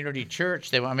Community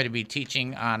Church. They want me to be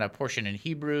teaching on a portion in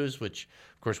Hebrews, which,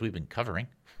 of course, we've been covering.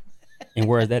 And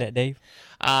where is that at, Dave?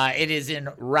 It is in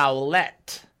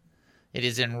Rowlett. It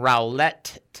is in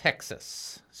Rowlett,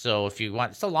 Texas. So if you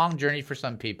want, it's a long journey for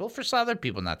some people. For some other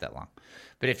people, not that long.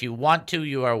 But if you want to,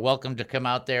 you are welcome to come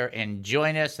out there and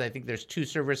join us. I think there's 2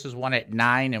 services, one at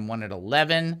 9 and one at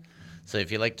 11. So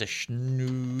if you like to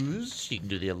snooze, you can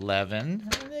do the 11.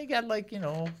 And they got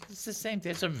it's the same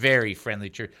thing. It's a very friendly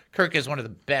church. Kirk is one of the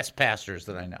best pastors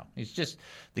that I know. He's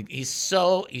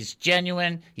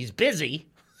genuine. He's busy.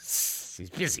 He's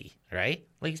busy, right?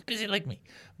 He's busy like me.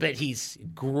 But he's a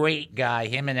great guy.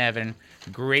 Him and Evan,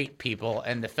 great people.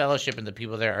 And the fellowship and the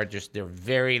people there they're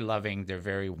very loving. They're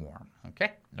very warm.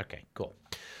 Okay? Okay, cool.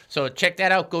 So check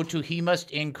that out. Go to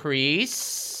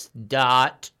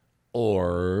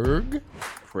HeMustIncrease.org.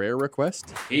 Prayer request?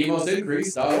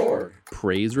 HeMustIncrease.org.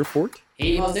 Praise report?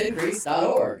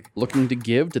 HeMustIncrease.org. Looking to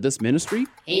give to this ministry?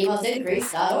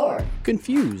 HeMustIncrease.org.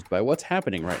 Confused by what's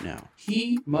happening right now?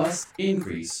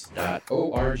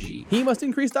 HeMustIncrease.org.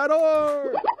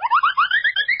 HeMustIncrease.org.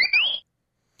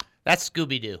 That's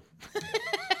Scooby-Doo.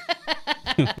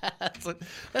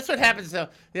 That's what happens, though.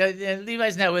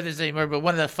 Levi's not with us anymore, but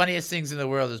one of the funniest things in the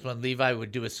world is when Levi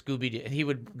would do a Scooby-Doo, and he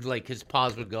would, his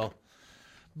paws would go.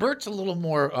 Bert's a little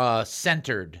more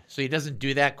centered, so he doesn't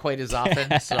do that quite as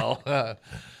often. So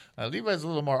Levi's a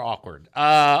little more awkward.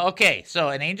 Okay, so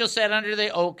an angel sat under the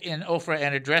oak in Ophrah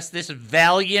and addressed this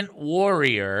valiant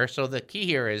warrior. So the key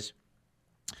here is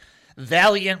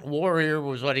valiant warrior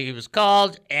was what he was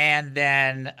called, and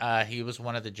then he was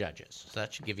one of the judges. So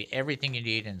that should give you everything you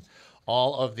need in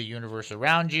all of the universe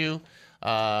around you.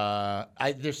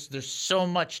 There's so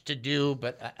much to do,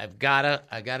 but I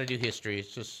gotta do history.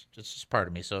 It's just part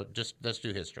of me. So let's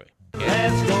do history. Okay?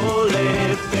 Let's go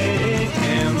living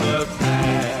in the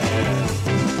past.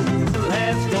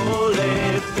 Let's go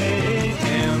living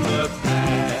in the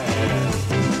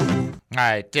past. All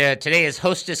right. Today is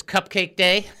Hostess Cupcake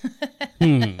Day.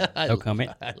 No comment.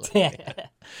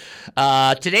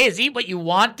 Today is Eat What You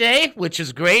Want Day, which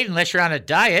is great unless you're on a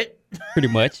diet. Pretty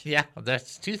much. Yeah,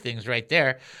 that's two things right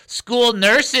there. School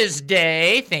Nurses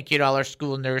Day. Thank you to all our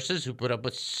school nurses who put up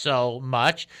with so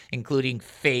much, including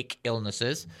fake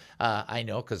illnesses. I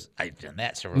know because I've done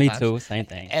that several times. Me too. Same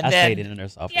thing. And I then, stayed in the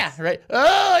nurse office. Yeah, right.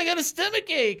 Oh, I got a stomach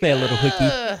ache. Play a little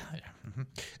hooky.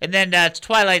 And then it's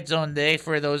Twilight Zone Day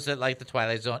for those that like the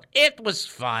Twilight Zone. It was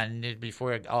fun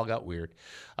before it all got weird.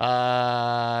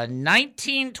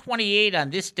 1928 on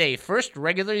this day, first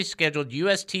regularly scheduled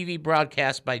U.S. TV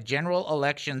broadcast by General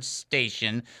Elections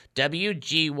Station,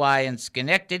 WGY in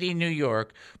Schenectady, New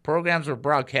York. Programs were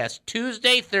broadcast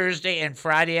Tuesday, Thursday, and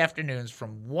Friday afternoons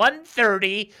from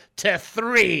 1:30 to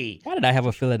 3. Why did I have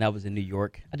a feeling I was in New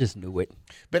York? I just knew it.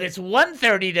 But it's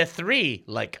 1:30 to 3,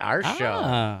 like our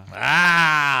show.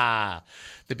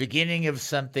 The beginning of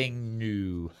something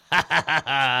new.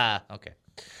 Okay.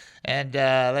 And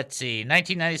let's see.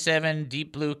 1997,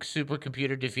 Deep Blue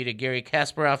supercomputer defeated Garry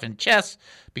Kasparov in chess,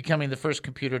 becoming the first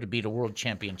computer to beat a world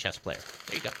champion chess player.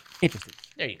 There you go. Interesting.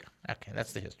 There you go. Okay,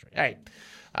 that's the history. All right.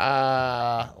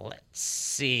 Let's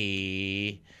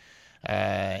see.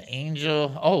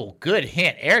 Angel. Oh, good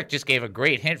hint. Eric just gave a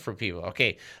great hint for people.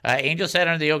 Okay. Angel sat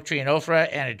under the oak tree in Ophrah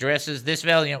and addresses this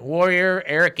valiant warrior.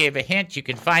 Eric gave a hint. You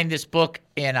can find this book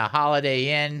in a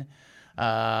Holiday Inn.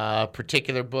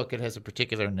 Particular book. It has a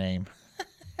particular name.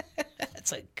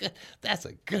 That's a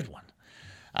good one.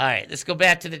 All right, let's go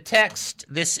back to the text.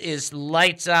 This is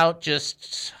lights out.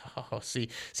 See,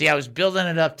 I was building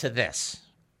it up to this.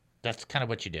 That's kind of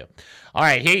what you do. All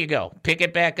right, here you go. Pick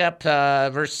it back up.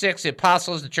 Verse 6, the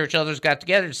apostles and the church elders got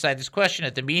together to decide this question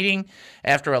at the meeting.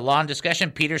 After a long discussion,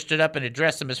 Peter stood up and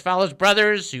addressed them as follows.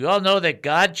 Brothers, you all know that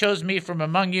God chose me from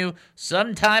among you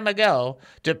some time ago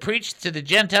to preach to the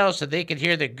Gentiles so they could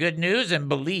hear the good news and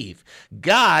believe.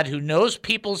 God, who knows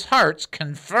people's hearts,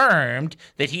 confirmed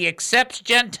that he accepts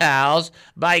Gentiles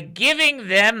by giving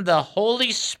them the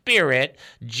Holy Spirit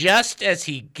just as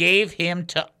he gave him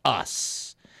to us.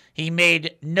 He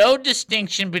made no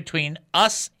distinction between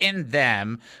us and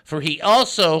them, for he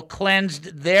also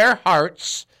cleansed their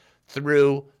hearts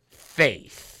through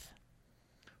faith.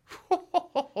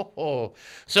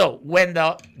 So when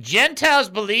the Gentiles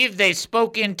believed, they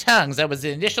spoke in tongues. That was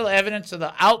the initial evidence of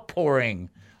the outpouring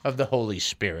of the Holy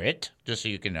Spirit, just so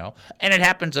you can know. And it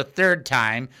happens a third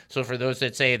time. So for those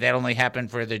that say that only happened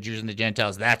for the Jews and the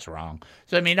Gentiles, that's wrong.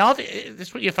 So, I mean, this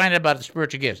is what you find out about the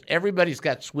spiritual gifts. Everybody's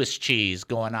got Swiss cheese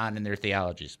going on in their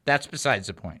theologies. That's besides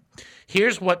the point.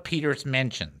 Here's what Peter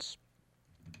mentions.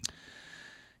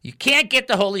 You can't get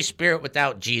the Holy Spirit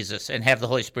without Jesus and have the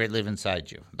Holy Spirit live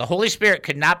inside you. The Holy Spirit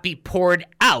could not be poured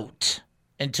out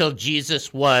until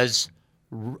Jesus was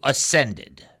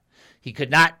ascended. He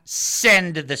could not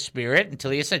send the Spirit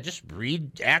until he said, just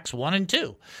read Acts 1 and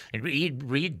 2. And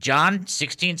read John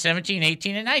 16, 17,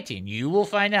 18, and 19. You will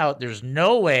find out there's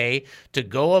no way to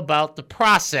go about the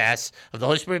process of the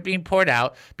Holy Spirit being poured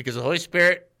out because the Holy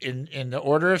Spirit in the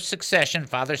order of succession,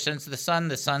 Father sends the Son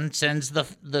sends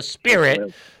the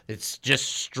Spirit. It's just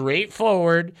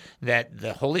straightforward that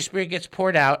the Holy Spirit gets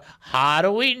poured out. How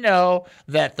do we know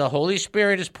that the Holy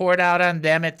Spirit is poured out on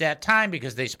them at that time?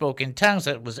 Because they spoke in tongues.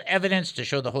 That was evidence to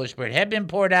show the Holy Spirit had been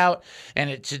poured out. And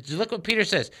look what Peter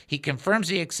says. He confirms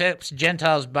he accepts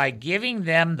Gentiles by giving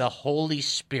them the Holy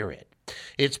Spirit.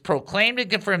 It's proclaimed and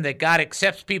confirmed that God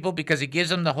accepts people because he gives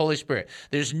them the Holy Spirit.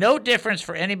 There's no difference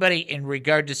for anybody in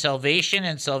regard to salvation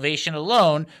and salvation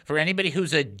alone for anybody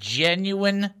who's a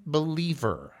genuine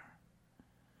believer.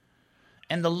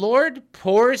 And the Lord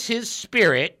pours his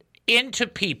Spirit into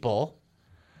people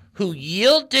who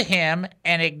yield to him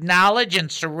and acknowledge and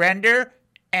surrender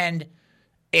and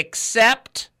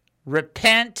accept,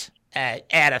 repent, add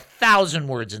 1,000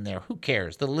 words in there. Who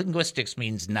cares? The linguistics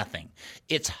means nothing.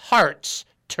 It's hearts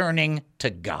turning to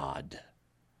God.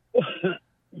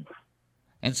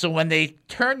 And so when they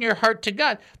turn your heart to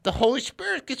God, the Holy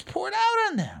Spirit gets poured out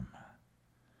on them.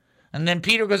 And then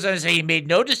Peter goes on to say, he made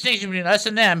no distinction between us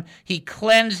and them. He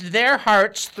cleansed their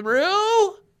hearts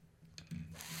through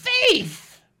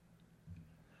faith.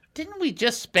 Didn't we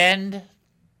just spend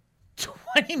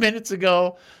 20 minutes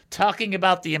ago talking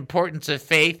about the importance of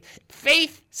faith?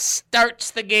 Faith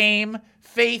starts the game.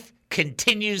 Faith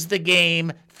continues the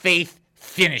game. Faith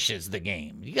finishes the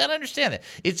game. You got to understand that.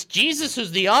 It's Jesus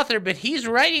who's the author, but he's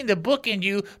writing the book in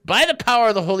you by the power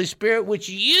of the Holy Spirit, which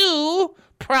you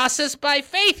process by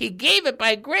faith. He gave it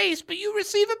by grace, but you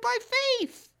receive it by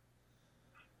faith.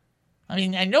 I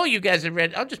mean, I know you guys have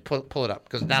read. I'll just pull it up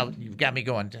because now you've got me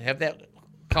going. To have that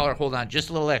caller hold on just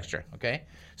a little extra, okay?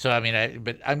 So, I mean,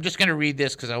 but I'm just going to read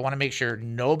this because I want to make sure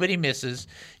nobody misses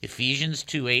Ephesians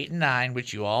 2, 8, and 9,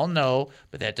 which you all know,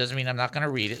 but that doesn't mean I'm not going to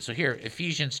read it. So here,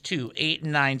 Ephesians 2, 8,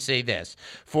 and 9 say this: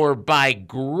 For by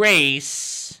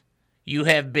grace you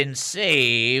have been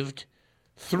saved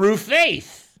through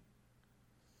faith,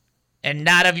 and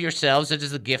not of yourselves. It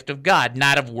is the gift of God,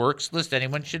 not of works, lest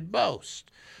anyone should boast.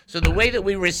 So the way that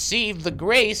we receive the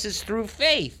grace is through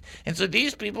faith. And so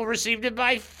these people received it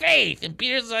by faith. And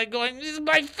Peter's like going, this is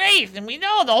by faith. And we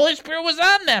know the Holy Spirit was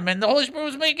on them. And the Holy Spirit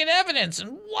was making evidence.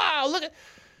 And wow, look at.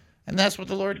 And that's what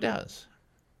the Lord does.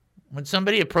 When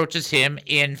somebody approaches him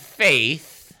in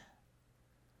faith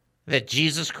that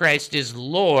Jesus Christ is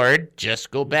Lord,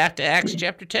 just go back to Acts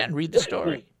chapter 10. Read the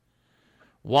story.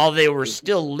 While they were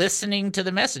still listening to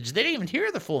the message, they didn't even hear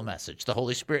the full message. The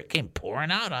Holy Spirit came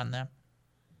pouring out on them.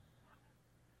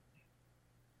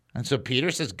 And so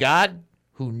Peter says, God,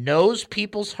 who knows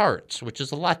people's hearts, which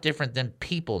is a lot different than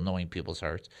people knowing people's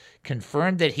hearts,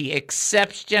 confirmed that he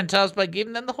accepts Gentiles by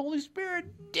giving them the Holy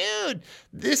Spirit. Dude,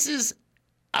 this is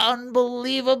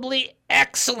unbelievably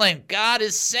excellent. God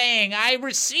is saying, I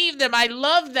received them. I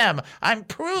love them. I'm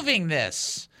proving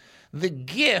this. The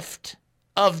gift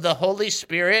of the Holy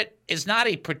Spirit is not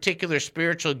a particular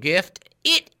spiritual gift.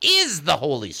 It is the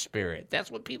Holy Spirit. That's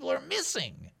what people are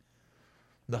missing.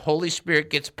 The Holy Spirit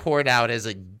gets poured out as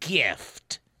a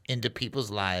gift into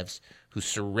people's lives who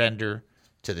surrender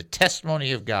to the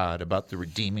testimony of God about the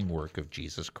redeeming work of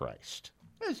Jesus Christ.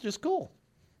 It's just cool.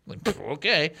 Like,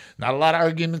 okay, not a lot of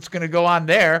arguments going to go on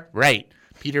there. Right.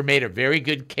 Peter made a very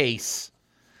good case,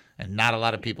 and not a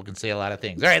lot of people can say a lot of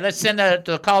things. All right, let's send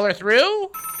the caller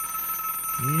through.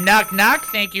 Knock, knock.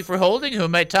 Thank you for holding. Who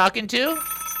am I talking to?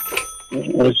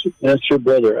 That's your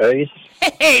brother, Ace.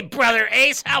 Hey, Brother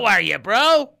Ace, how are you,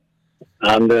 bro?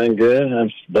 I'm doing good.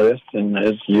 I'm blessed, and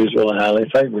as usual, highly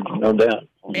favored, no doubt.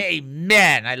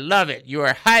 Amen. I love it. You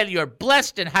are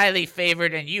blessed and highly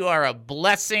favored, and you are a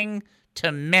blessing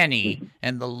to many,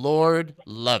 and the Lord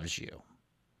loves you.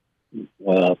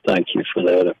 Well, thank you for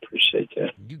that. I appreciate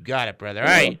that. You got it, brother. All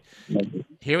right,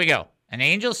 here we go. An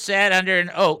angel sat under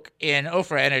an oak in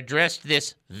Ophrah and addressed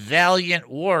this valiant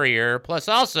warrior. Plus,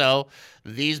 also,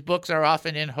 these books are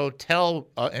often in hotel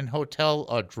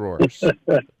drawers.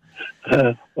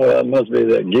 Well, it must be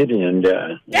that Gideon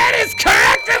guy. That is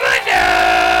correct,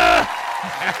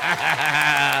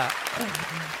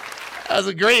 That was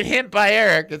a great hint by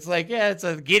Eric. It's like, yeah, it's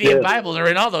a Gideon Bible. They're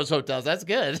in all those hotels. That's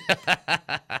good.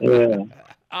 Yeah.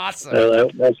 Awesome. I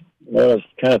was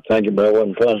kind of thinking, but I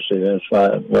wasn't positive. That's why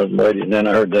I wasn't waiting. Then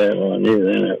I heard that. Well, I knew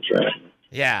then that was right.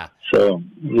 Yeah. So,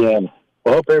 yeah. Well,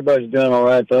 I hope everybody's doing all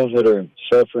right. Those that are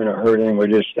suffering or hurting, we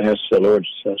just ask the Lord's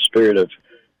spirit of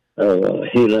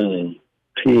healing and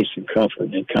peace and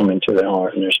comfort and come into their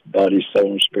heart and their body,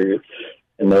 soul, and spirit.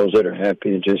 And those that are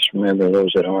happy, just remember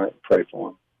those that aren't, pray for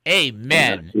them.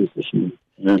 Amen.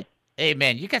 Amen.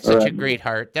 Amen. You got such a great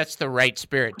heart. That's the right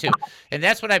spirit, too. And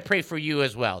that's what I pray for you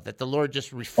as well, that the Lord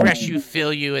just refresh you,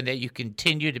 fill you, and that you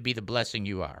continue to be the blessing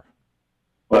you are.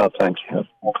 Well, thank you.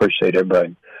 I appreciate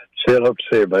everybody. still hope to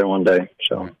see everybody one day.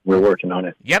 So we're working on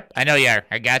it. Yep, I know you are.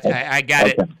 I got you. I got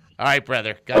it. All right,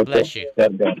 brother. God bless you.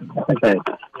 God bless. Okay.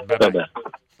 Bye-bye.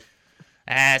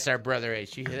 That's our brother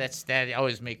Ace. That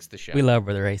always makes the show. We love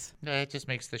Brother Ace. It just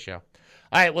makes the show.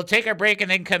 All right, we'll take our break and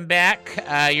then come back.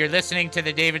 You're listening to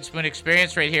the David Spoon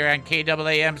Experience right here on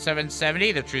KAAM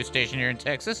 770, the Truth Station here in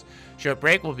Texas. Short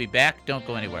break. We'll be back. Don't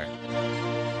go anywhere.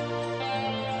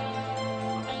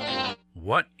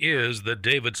 What is the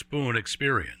David Spoon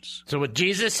Experience? So what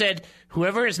Jesus said,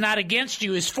 whoever is not against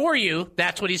you is for you,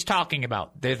 that's what he's talking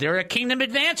about. They're a kingdom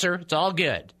advancer. It's all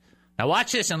good. Now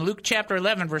watch this in Luke chapter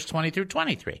 11, verse 20 through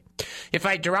 23. If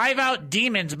I drive out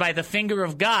demons by the finger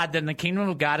of God, then the kingdom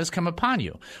of God has come upon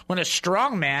you. When a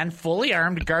strong man, fully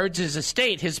armed, guards his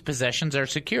estate, his possessions are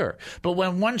secure. But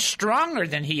when one stronger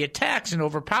than he attacks and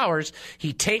overpowers,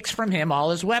 he takes from him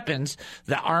all his weapons,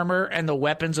 the armor and the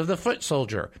weapons of the foot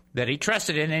soldier that he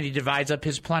trusted in, and he divides up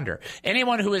his plunder.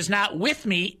 Anyone who is not with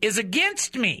me is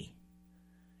against me,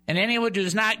 and anyone who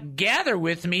does not gather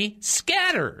with me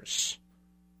scatters.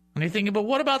 And you're thinking, but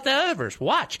what about the other verse?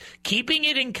 Watch. Keeping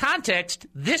it in context,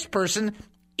 this person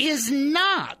is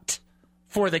not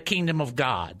for the kingdom of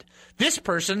God. This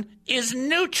person is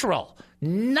neutral,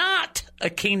 not a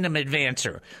kingdom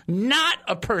advancer, not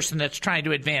a person that's trying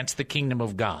to advance the kingdom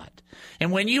of God.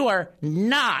 And when you are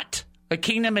not a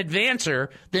kingdom advancer,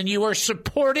 then you are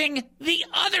supporting the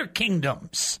other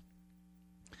kingdoms.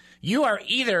 You are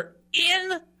either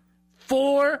in,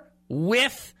 for,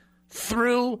 with,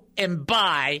 through, and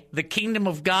by the kingdom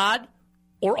of God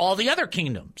or all the other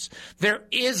kingdoms. There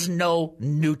is no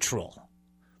neutral.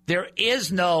 There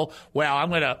is no, well, I'm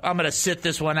gonna sit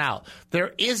this one out.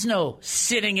 There is no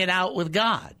sitting it out with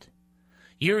God.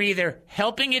 You're either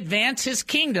helping advance his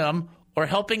kingdom or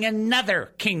helping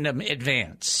another kingdom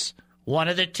advance. One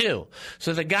of the two.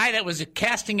 So the guy that was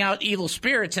casting out evil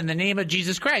spirits in the name of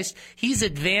Jesus Christ, he's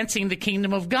advancing the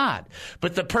kingdom of God.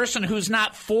 But the person who's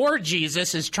not for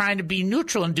Jesus is trying to be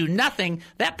neutral and do nothing.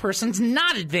 That person's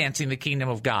not advancing the kingdom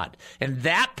of God. And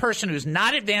that person who's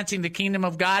not advancing the kingdom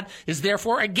of God is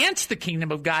therefore against the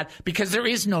kingdom of God because there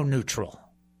is no neutral.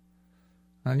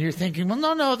 And you're thinking,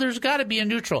 well, no, there's got to be a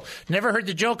neutral. Never heard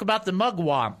the joke about the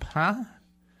mugwump, huh?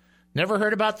 Never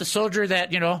heard about the soldier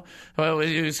that,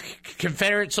 it was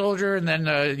Confederate soldier and then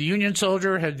the Union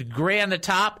soldier had gray on the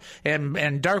top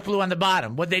and dark blue on the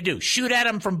bottom. What'd they do? Shoot at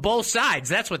him from both sides.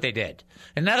 That's what they did.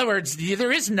 In other words,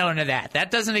 there is none of that.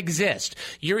 That doesn't exist.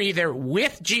 You're either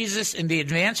with Jesus in the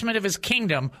advancement of his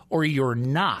kingdom or you're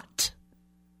not.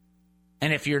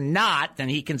 And if you're not, then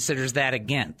he considers that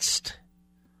against.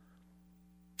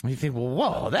 And you think, well,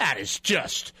 whoa, that is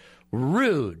just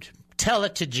rude. Tell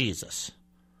it to Jesus.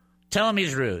 Tell him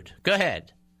he's rude. Go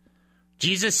ahead.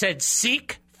 Jesus said,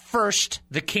 seek first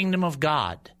the kingdom of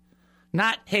God.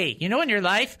 Not, hey, in your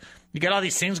life, you got all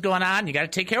these things going on. You got to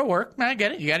take care of work. I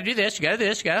get it. You got to do this. You got to do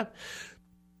this. You got to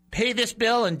pay this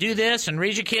bill and do this and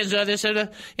raise your kids. Do this.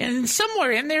 And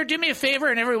somewhere in there, do me a favor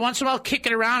and every once in a while kick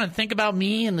it around and think about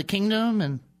me and the kingdom.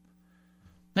 And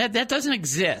that doesn't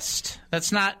exist.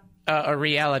 That's not a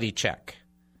reality check.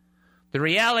 The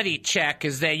reality check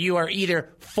is that you are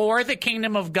either for the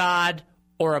kingdom of God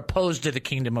or opposed to the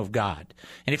kingdom of God.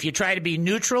 And if you try to be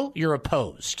neutral, you're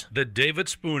opposed. The David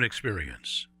Spoon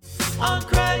Experience. On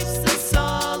Christ the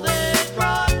solid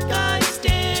rock I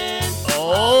stand.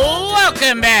 Oh,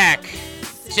 welcome back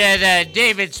to the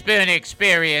David Spoon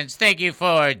Experience. Thank you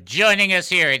for joining us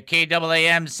here at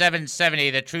KAAM 770,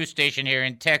 the Truth Station here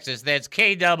in Texas. That's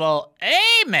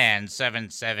KAAM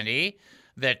 770.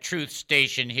 The Truth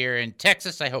Station here in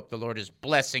Texas. I hope the Lord is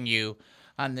blessing you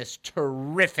on this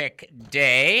terrific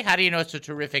day. How do you know it's a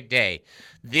terrific day?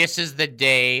 This is the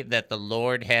day that the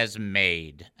Lord has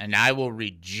made, and I will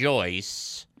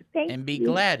rejoice and be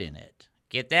glad in it.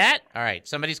 Get that? All right,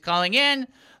 somebody's calling in.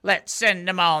 Let's send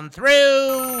them on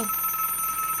through.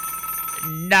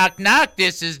 Knock, knock.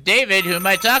 This is David. Who am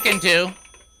I talking to?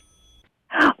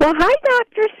 Well, hi,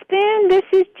 Dr. Spin. This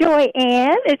is Joy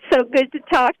Ann. It's so good to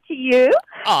talk to you.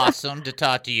 Awesome to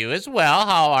talk to you as well.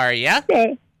 How are you?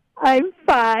 Okay. I'm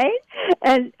fine,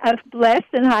 and I'm blessed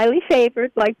and highly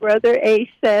favored, like Brother Ace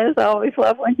says. I always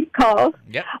love when he calls.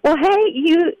 Yep. Well, hey,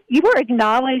 you were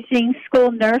acknowledging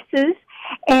school nurses,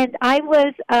 and I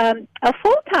was a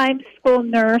full-time school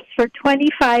nurse for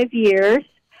 25 years.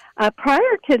 Prior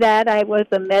to that, I was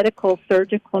a medical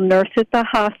surgical nurse at the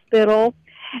hospital.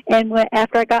 And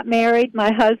after I got married,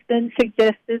 my husband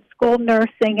suggested school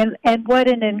nursing, and what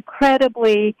an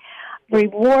incredibly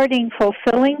rewarding,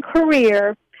 fulfilling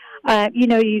career.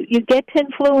 You get to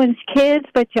influence kids,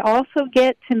 but you also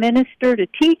get to minister to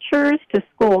teachers, to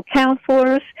school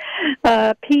counselors,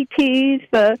 PTs,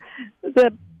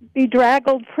 the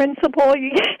bedraggled principal.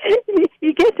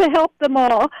 You get to help them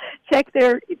all check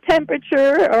their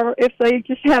temperature, or if they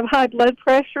just have high blood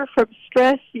pressure from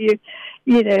stress, you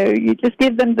just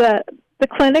give them the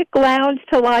clinic lounge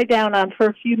to lie down on for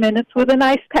a few minutes with an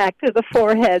ice pack to the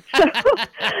forehead. So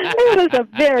it was a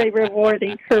very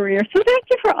rewarding career. So thank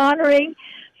you for honoring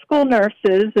school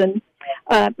nurses. And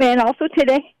also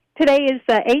today is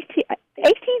the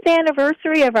 18th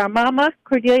anniversary of our mama,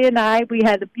 Cordelia and I. We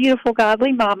had a beautiful,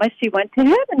 godly mama. She went to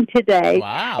heaven today,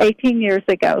 Wow. 18 years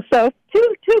ago. So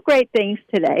two great things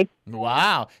today.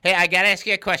 Wow. Hey, I got to ask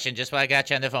you a question just while I got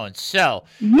you on the phone. So,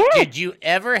 did you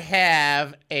ever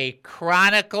have a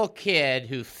chronicle kid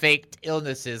who faked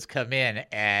illnesses come in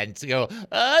and go,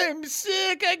 I'm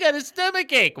sick, I got a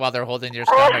stomach ache, while they're holding your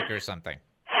stomach or something?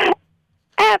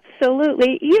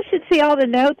 Absolutely. You should see all the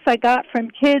notes I got from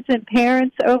kids and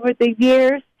parents over the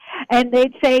years. And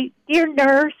they'd say, Dear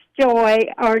Nurse Joy,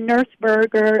 or Nurse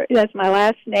Berger, that's my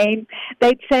last name.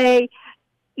 They'd say,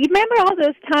 you remember all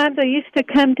those times I used to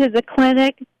come to the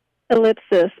clinic?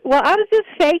 Ellipsis. Well, I was just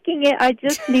faking it. I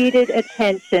just needed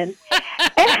attention.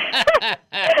 And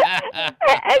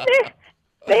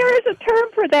there is a term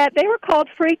for that. They were called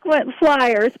frequent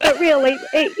flyers, but really,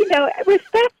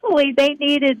 respectfully, they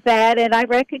needed that, and I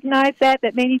recognized that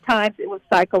many times it was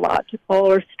psychological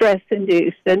or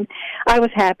stress-induced, and I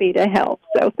was happy to help.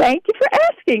 So thank you for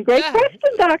asking. Great question,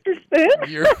 Dr. Spoon.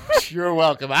 You're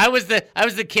welcome. I was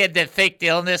the kid that faked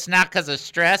illness, not because of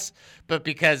stress, but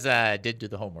because I didn't do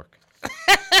the homework.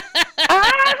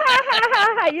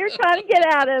 You're trying to get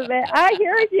out of it. I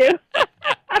hear you.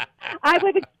 I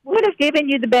would have given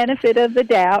you the benefit of the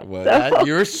doubt. Well, so.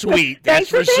 You're sweet. That's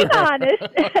Thanks for being sure. honest.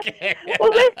 Okay.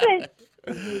 Well, listen,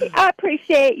 I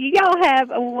appreciate you. Y'all have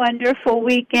a wonderful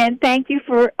weekend. Thank you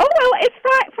for. It's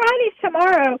Friday's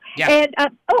tomorrow. Yeah. And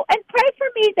and pray for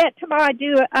me that tomorrow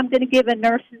I'm going to give a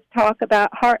nurse's talk about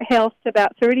heart health to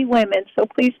about 30 women. So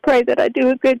please pray that I do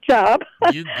a good job.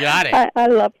 You got it. I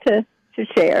love to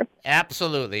share.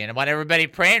 Absolutely. And I want everybody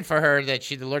praying for her that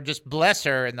the Lord just bless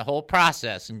her in the whole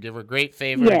process and give her great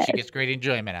favor and she gets great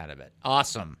enjoyment out of it.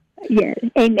 Awesome. Yes.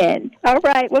 Amen. All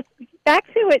right. Well, back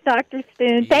to it, Dr.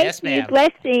 Spoon. Thank Yes, you. ma'am.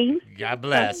 Blessings. God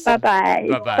bless. Bye-bye.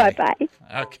 Bye-bye.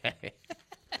 Bye-bye. Okay.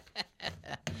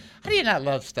 How do you not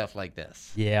love stuff like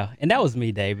this? Yeah, and that was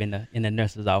me, Dave, in the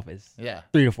nurse's office. Yeah.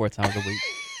 3 to 4 times a week.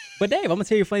 But Dave, I'm gonna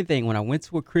tell you a funny thing. When I went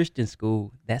to a Christian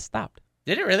school, that stopped.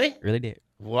 Did it really? It really did.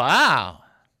 Wow.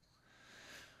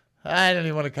 I don't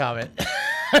even want to comment.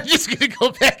 I'm just going to go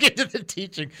back into the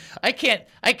teaching. I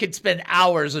could spend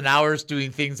hours and hours doing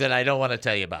things that I don't want to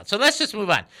tell you about. So let's just move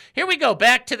on. Here we go,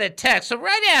 back to the text. So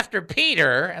right after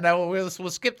Peter, and we'll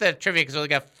skip the trivia because we only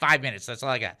got 5 minutes. That's all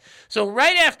I got. So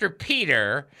right after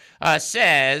Peter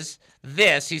says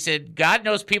this, he said, God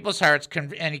knows people's hearts,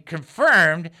 and he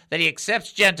confirmed that he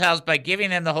accepts Gentiles by giving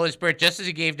them the Holy Spirit just as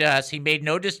he gave to us. He made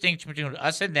no distinction between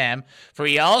us and them, for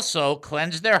he also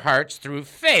cleansed their hearts through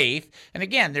faith. And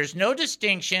again, there's no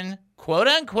distinction, quote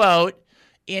unquote,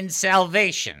 in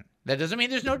salvation. That doesn't mean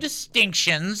there's no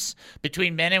distinctions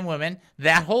between men and women.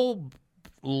 That whole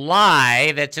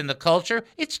lie that's in the culture,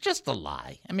 it's just a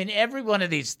lie. I mean, every one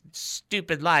of these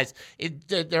stupid lies,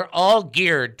 they're all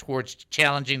geared towards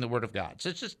challenging the Word of God. So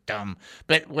it's just dumb.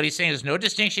 But what he's saying is no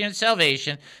distinction in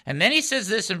salvation. And then he says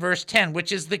this in verse 10,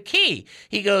 which is the key.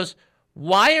 He goes,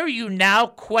 why are you now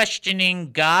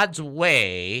questioning God's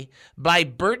way by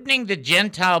burdening the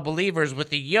Gentile believers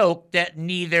with a yoke that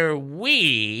neither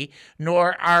we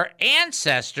nor our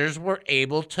ancestors were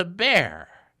able to bear?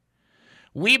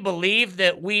 We believe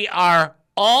that we are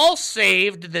all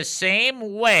saved the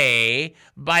same way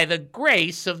by the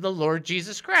grace of the Lord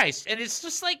Jesus Christ. And it's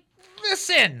just like,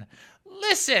 listen.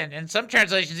 And some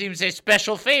translations even say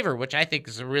special favor, which I think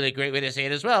is a really great way to say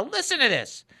it as well. Listen to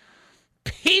this.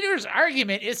 Peter's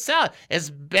argument is solid. As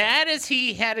bad as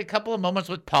he had a couple of moments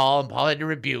with Paul, and Paul had to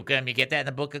rebuke him, you get that in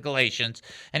the book of Galatians,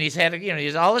 and he's had,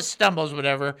 he's all his stumbles,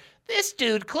 whatever. This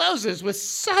dude closes with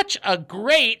such a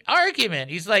great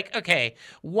argument. He's like, okay,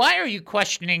 why are you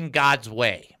questioning God's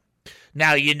way?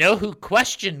 Now, you know who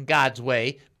questioned God's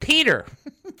way? Peter.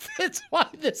 That's why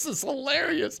this is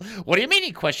hilarious. What do you mean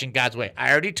he questioned God's way? I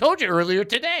already told you earlier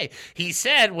today. He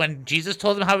said when Jesus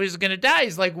told him how he was going to die,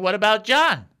 he's like, what about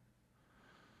John?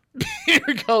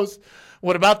 Peter goes,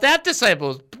 what about that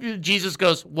disciple? Jesus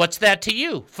goes, what's that to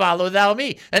you? Follow thou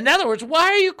me. In other words, why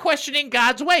are you questioning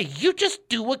God's way? You just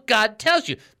do what God tells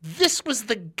you. This was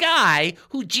the guy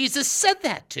who Jesus said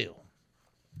that to.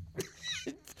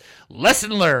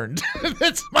 Lesson learned.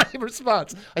 That's my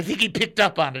response. I think he picked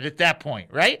up on it at that point,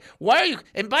 right? Why are you?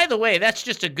 And by the way, that's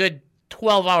just a good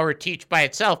 12-hour teach by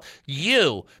itself.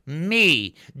 You,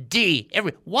 me, D,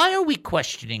 why are we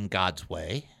questioning God's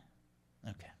way?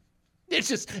 Okay. It's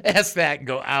just ask that and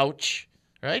go, ouch.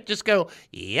 Right? Just go,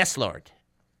 yes, Lord.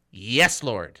 Yes,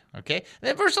 Lord. Okay? And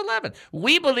then verse 11.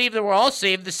 We believe that we're all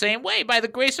saved the same way, by the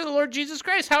grace of the Lord Jesus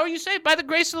Christ. How are you saved? By the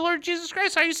grace of the Lord Jesus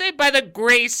Christ. How are you saved? By the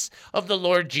grace of the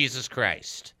Lord Jesus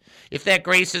Christ. If that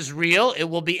grace is real, it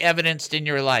will be evidenced in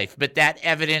your life. But that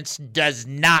evidence does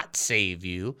not save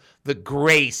you. The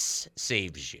grace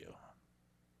saves you.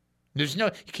 You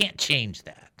can't change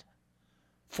that.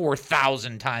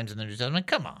 4,000 times in the New Testament.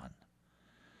 Come on.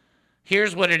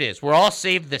 Here's what it is. We're all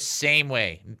saved the same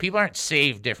way. People aren't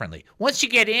saved differently. Once you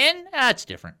get in, it's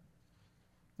different.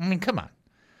 I mean, come on.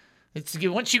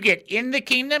 Once you get in the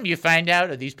kingdom, you find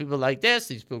out, these people like this,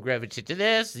 these people gravitate to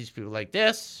this, these people like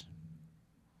this.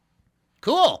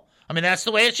 Cool. I mean, that's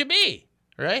the way it should be,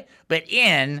 right? But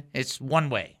it's one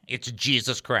way. It's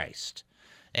Jesus Christ.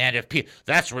 And if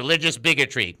that's religious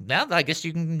bigotry, now I guess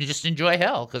you can just enjoy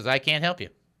hell because I can't help you.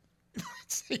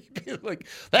 Like,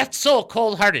 that's so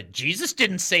cold-hearted. Jesus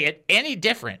didn't say it any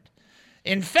different.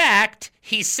 In fact,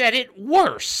 he said it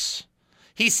worse.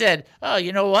 He said, "Oh,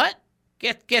 you know what?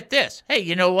 Get this. Hey,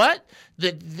 you know what?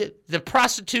 The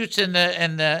prostitutes and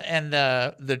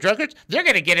the drunkards, they're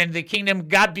going to get into the kingdom of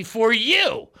God before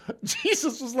you."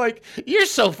 Jesus was like, "You're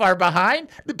so far behind.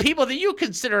 The people that you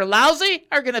consider lousy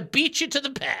are going to beat you to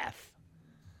the path."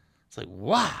 It's like,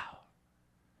 wow.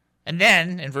 And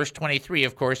then in verse 23,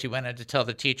 of course, he went on to tell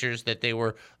the teachers that they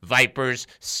were vipers,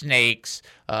 snakes,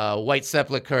 white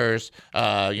sepulchres,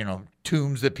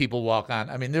 tombs that people walk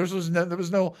on. I mean, there's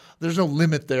no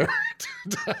limit there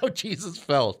to how Jesus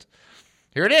felt.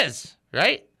 Here it is,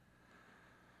 right?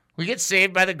 We get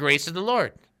saved by the grace of the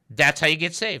Lord. That's how you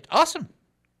get saved. Awesome.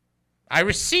 I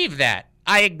receive that.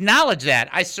 I acknowledge that.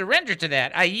 I surrender to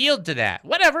that. I yield to that.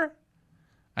 Whatever.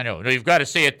 I know. No, you've got to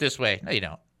say it this way. No, you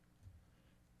don't.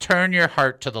 Turn your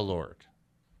heart to the Lord.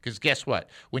 Because guess what?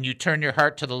 When you turn your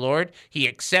heart to the Lord, he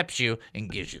accepts you and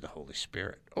gives you the Holy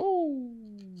Spirit. Oh.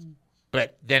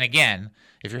 But then again,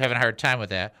 if you're having a hard time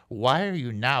with that, why are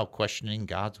you now questioning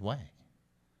God's way?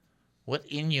 What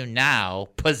in you now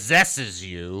possesses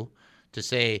you to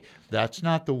say, that's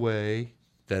not the way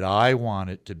that I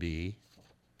want it to be?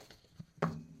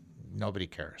 Nobody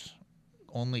cares.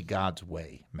 Only God's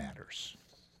way matters.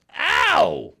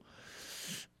 Ow!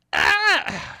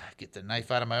 Get the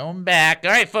knife out of my own back.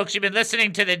 All right, folks, you've been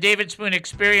listening to the David Spoon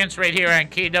Experience right here on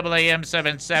KAAM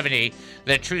 770,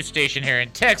 the truth station here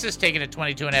in Texas. Taking a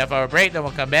 22.5-hour break, then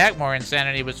we'll come back. More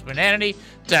Insanity with Spoonanity.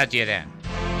 Talk to you then.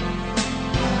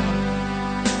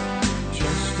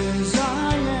 Just as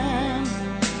I am,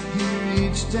 he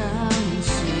reached down and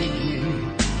saved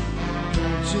me.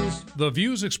 The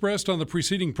views expressed on the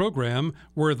preceding program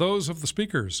were those of the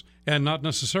speakers and not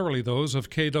necessarily those of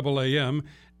KAAM,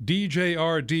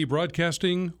 DJRD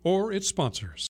Broadcasting, or its sponsors.